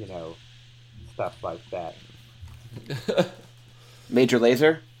stuff like that. Major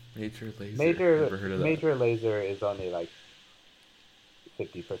Lazer. Major Lazer. Major Never heard of that. Major Lazer is only like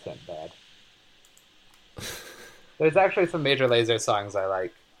 50% bad. There's actually some Major Lazer songs I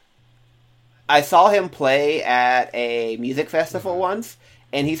like. I saw him play at a music festival once,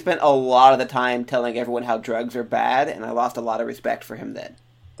 and he spent a lot of the time telling everyone how drugs are bad, and I lost a lot of respect for him then.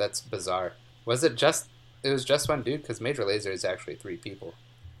 That's bizarre. Was it just? It was just one dude because Major Lazer is actually 3 people.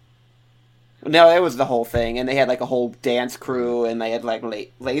 No, it was the whole thing, and they had like a whole dance crew, and they had like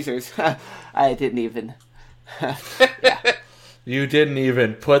lasers. I didn't even. You didn't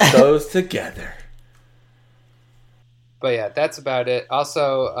even put those together. But yeah, that's about it.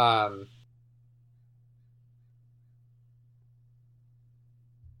 Also,